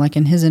that, like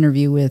in his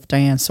interview with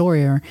Diane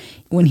Sawyer,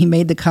 when he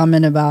made the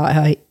comment about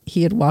how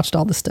he had watched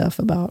all the stuff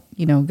about,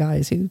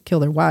 guys who kill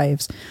their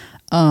wives,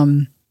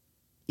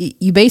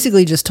 you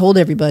basically just told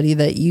everybody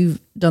that you've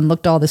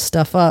looked all this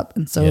stuff up.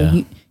 And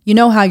so you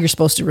know how you're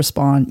supposed to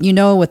respond. You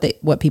know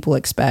what people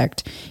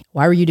expect.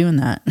 Why were you doing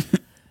that?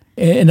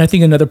 And I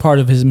think another part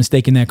of his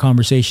mistake in that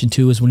conversation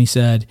too is when he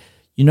said,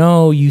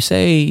 you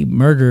say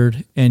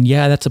murdered, and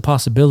that's a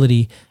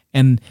possibility.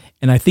 And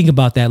I think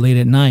about that late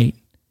at night.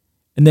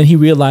 And then he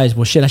realized,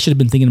 well, shit, I should have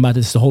been thinking about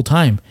this the whole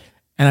time.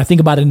 And I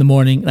think about it in the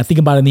morning, and I think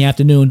about it in the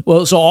afternoon.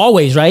 Well, so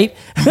always, right?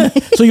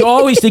 So you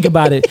always think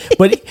about it.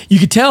 But you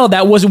could tell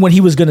that wasn't what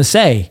he was going to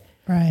say.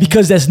 Right.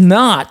 Because that's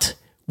not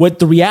what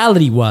the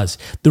reality was.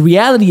 The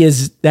reality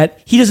is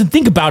that he doesn't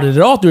think about it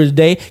at all through the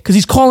day because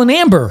he's calling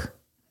Amber.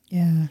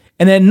 Yeah.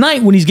 And at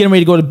night, when he's getting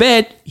ready to go to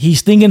bed,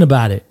 he's thinking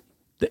about it.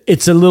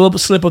 It's a little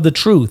slip of the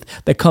truth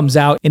that comes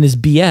out in his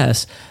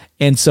BS.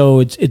 And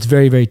so it's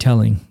very, very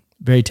telling.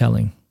 Very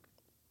telling.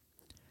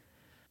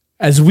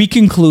 As we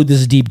conclude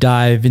this deep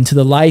dive into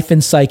the life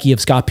and psyche of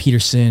Scott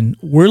Peterson,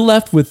 we're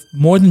left with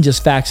more than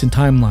just facts and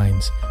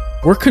timelines.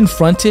 We're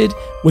confronted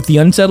with the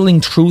unsettling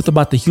truth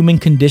about the human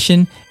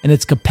condition and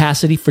its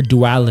capacity for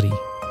duality.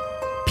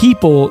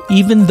 People,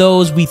 even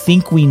those we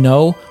think we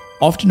know,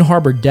 often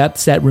harbor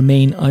depths that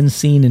remain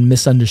unseen and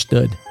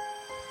misunderstood.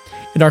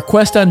 In our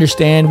quest to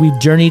understand, we've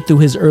journeyed through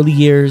his early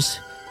years,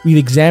 we've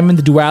examined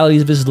the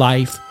dualities of his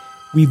life,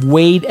 we've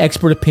weighed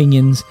expert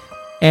opinions,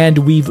 and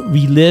we've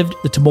relived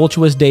the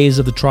tumultuous days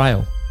of the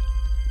trial.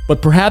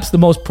 But perhaps the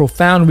most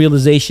profound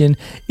realization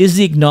is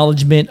the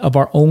acknowledgement of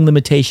our own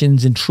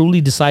limitations in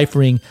truly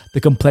deciphering the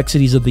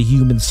complexities of the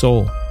human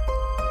soul.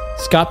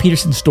 Scott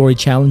Peterson's story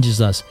challenges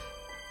us,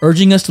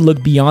 urging us to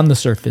look beyond the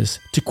surface,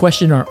 to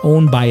question our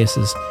own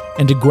biases,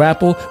 and to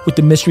grapple with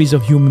the mysteries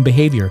of human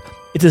behavior.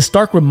 It's a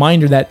stark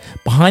reminder that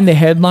behind the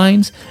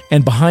headlines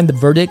and behind the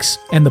verdicts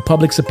and the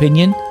public's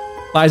opinion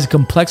lies a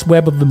complex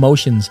web of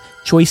emotions,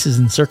 choices,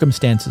 and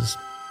circumstances.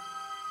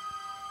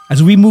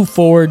 As we move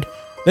forward,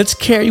 let's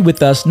carry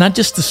with us not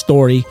just the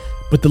story,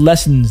 but the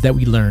lessons that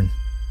we learn.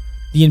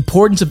 The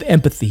importance of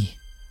empathy,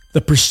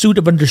 the pursuit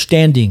of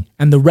understanding,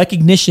 and the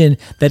recognition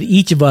that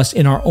each of us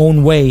in our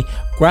own way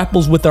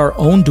grapples with our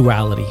own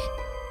duality.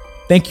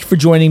 Thank you for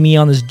joining me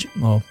on this.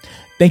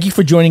 Thank you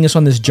for joining us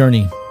on this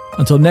journey.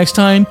 Until next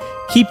time,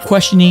 keep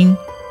questioning,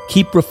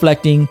 keep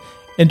reflecting,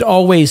 and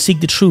always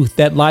seek the truth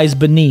that lies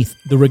beneath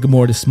the rigor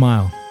mortis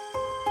smile.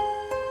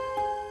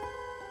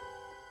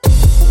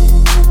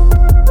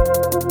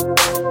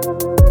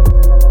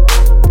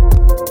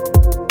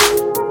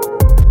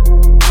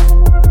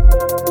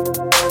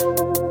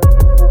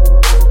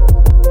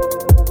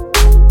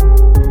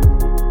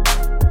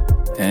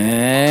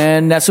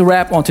 And that's a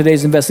wrap on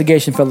today's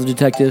investigation, fellow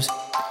detectives.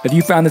 If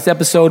you found this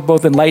episode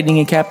both enlightening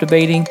and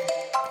captivating,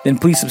 then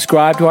please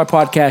subscribe to our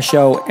podcast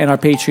show and our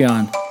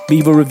Patreon.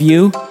 Leave a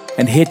review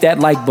and hit that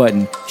like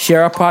button.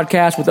 Share our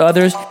podcast with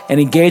others and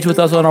engage with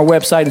us on our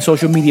website and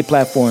social media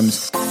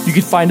platforms. You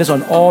can find us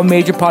on all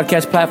major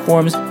podcast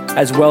platforms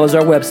as well as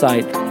our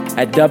website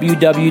at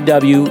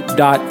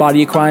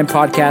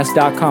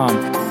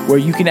www.bodyofcrimepodcast.com, where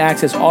you can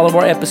access all of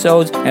our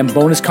episodes and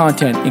bonus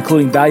content,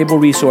 including valuable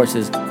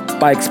resources.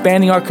 By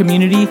expanding our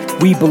community,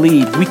 we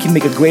believe we can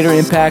make a greater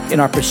impact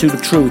in our pursuit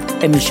of truth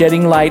and in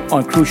shedding light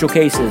on crucial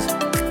cases.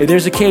 If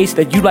there's a case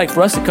that you'd like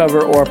for us to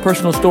cover or a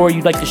personal story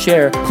you'd like to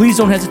share, please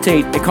don't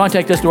hesitate and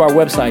contact us through our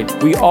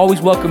website. We always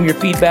welcome your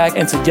feedback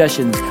and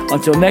suggestions.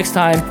 Until next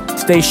time,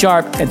 stay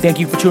sharp, and thank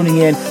you for tuning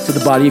in to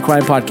the Body of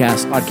Crime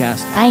podcast.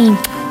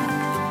 Bye.